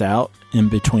Knives Out in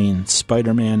between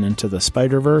Spider-Man Into the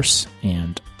Spider-Verse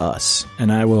and Us.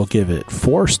 And I will give it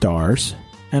 4 stars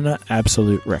and an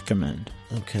absolute recommend.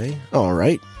 Okay. All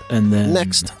right. And then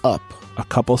next up, a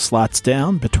couple slots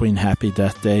down between Happy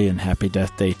Death Day and Happy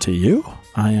Death Day to You,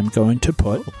 I am going to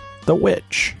put The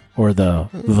Witch, or the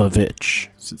Vitch.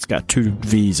 It's got 2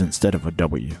 V's instead of a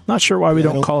W. Not sure why we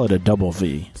don't call it a double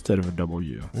V instead of a double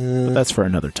U, but that's for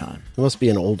another time. It must be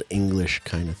an old English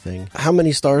kind of thing. How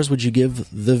many stars would you give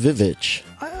The Vivitch?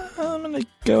 I'm going to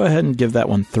go ahead and give that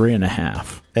one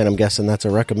 3.5. And I'm guessing that's a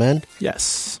recommend?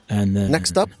 Yes. And then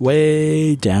next up,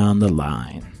 way down the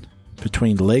line,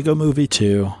 between Lego Movie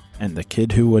 2 and The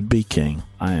Kid Who Would Be King,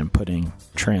 I am putting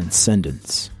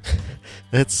Transcendence.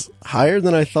 It's higher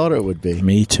than I thought it would be.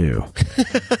 Me too.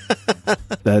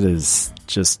 That is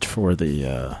just for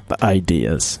the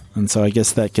ideas. And so I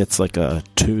guess that gets like a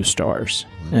 2 stars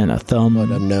and a thumb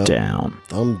down.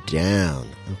 Thumb down.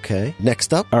 Okay.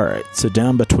 Next up. All right. So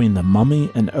down between The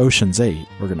Mummy and Ocean's 8,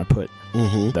 we're going to put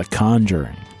The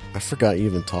Conjuring. I forgot you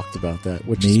even talked about that.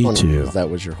 Which Me is funny too. Because that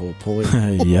was your whole point.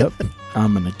 Yep.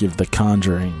 I'm going to give The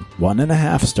Conjuring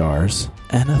 1.5 stars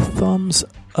and a thumbs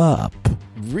up.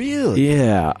 Really?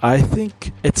 Yeah, I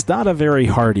think it's not a very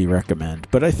hearty recommend,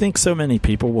 but I think so many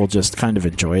people will just kind of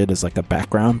enjoy it as like a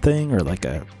background thing or like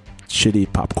a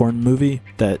shitty popcorn movie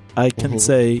that I can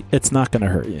say it's not going to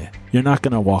hurt you. You're not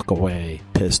going to walk away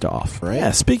pissed off. Right.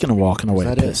 Yeah, speaking of walking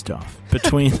away pissed off,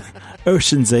 between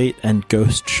Ocean's 8 and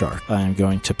Ghost Shark, I am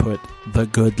going to put The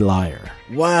Good Liar.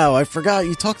 Wow, I forgot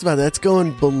you talked about that. That's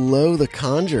going below The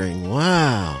Conjuring.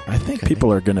 Wow. I think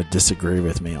people are going to disagree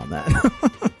with me on that.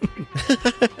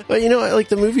 But you know, like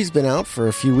the movie's been out for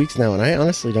a few weeks now, and I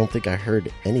honestly don't think I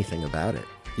heard anything about it.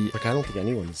 Like, I don't think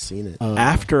anyone's seen it.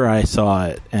 After I saw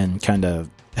it and kind of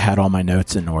had all my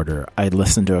notes in order, I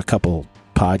listened to a couple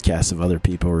podcasts of other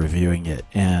people reviewing it,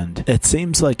 and it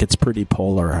seems like it's pretty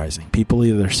polarizing. People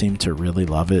either seem to really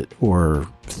love it or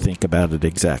think about it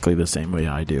exactly the same way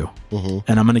I do.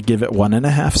 And I'm going to give it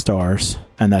 1.5 stars,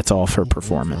 and that's all for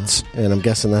performance. And I'm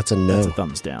guessing that's a no. That's a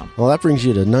thumbs down. Well, that brings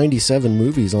you to 97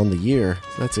 movies on the year.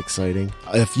 That's exciting.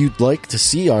 If you'd like to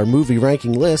see our movie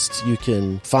ranking list, you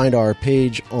can find our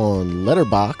page on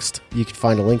Letterboxd. You can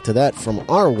find a link to that from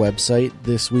our website,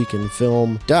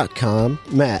 thisweekinfilm.com.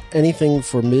 Matt, anything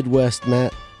for Midwest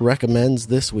Matt recommends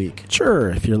this week? Sure.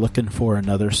 If you're looking for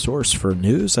another source for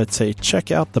news, I'd say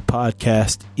check out the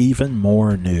podcast Even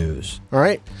More News. All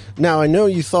right. Now, I know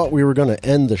you thought we were going to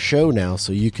end the show now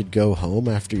so you could go home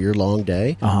after your long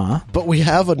day. But we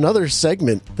have another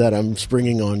segment that I'm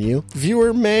springing on you.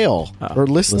 Viewer mail or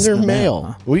listener mail.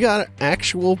 Huh? We got an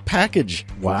actual package.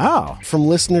 Wow. From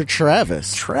listener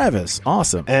Travis. Travis.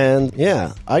 Awesome. And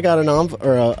yeah, I got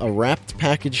a wrapped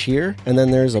package here, and then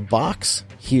there's a box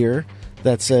here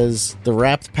that says the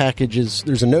wrapped packages.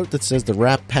 There's a note that says the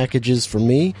wrapped packages for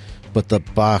me, but the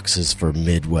box is for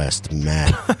Midwest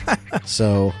Matt.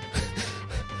 So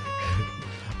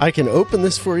I can open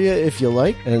this for you if you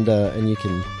like, and you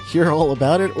can hear all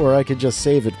about it, or I could just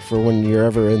save it for when you're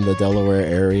ever in the Delaware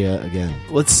area again.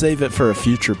 Let's save it for a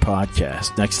future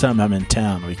podcast. Next time I'm in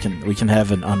town, we can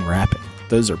have an unwrapping.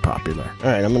 Those are popular. All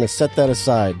right, I'm going to set that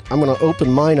aside. I'm going to open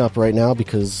mine up right now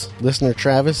because listener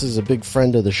Travis is a big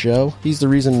friend of the show. He's the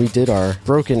reason we did our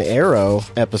Broken Arrow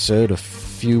episode a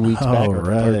few weeks back.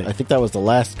 Right. I think that was the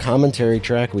last commentary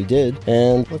track we did.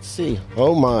 And let's see.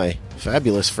 Oh my,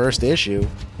 fabulous first issue.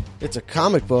 It's a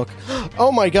comic book.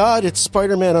 Oh my God, it's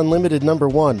Spider-Man Unlimited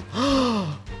 #1.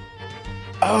 Oh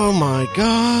my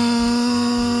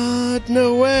God,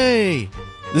 no way.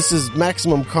 This is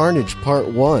Maximum Carnage Part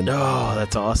 1. Oh,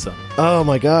 that's awesome. Oh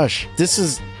my gosh.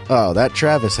 That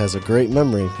Travis has a great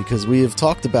memory because we have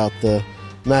talked about the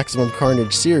Maximum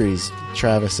Carnage series,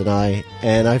 Travis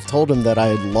and I've told him that I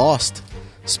had lost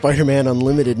Spider-Man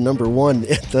Unlimited #1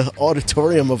 at the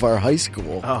auditorium of our high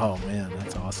school. Oh man,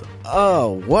 that's awesome.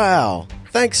 Oh, wow.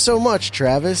 Thanks so much,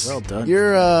 Travis. Well done.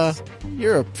 You're a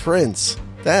prince.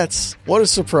 What a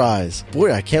surprise.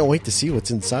 Boy, I can't wait to see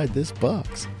what's inside this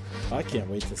box. I can't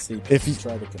wait to see people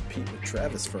try to compete with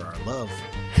Travis for our love.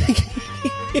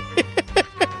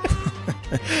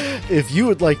 If you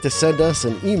would like to send us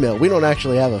an email, we don't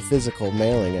actually have a physical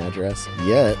mailing address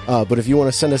yet, but if you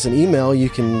want to send us an email, you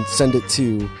can send it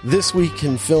to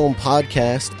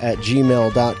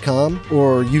thisweekinfilmpodcast@gmail.com,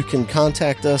 or you can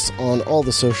contact us on all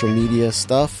the social media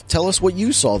stuff. Tell us what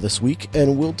you saw this week,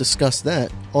 and we'll discuss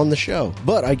that on the show.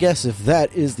 But I guess if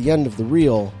that is the end of the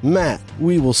reel, Matt,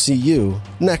 we will see you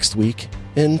next week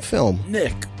in film.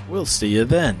 Nick, we'll see you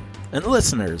then. And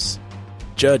listeners,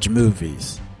 judge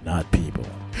movies, not people.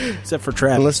 Except for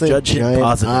Travis. Unless they judge have him giant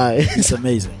positive. eyes. It's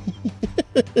amazing.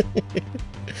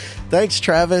 Thanks,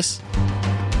 Travis.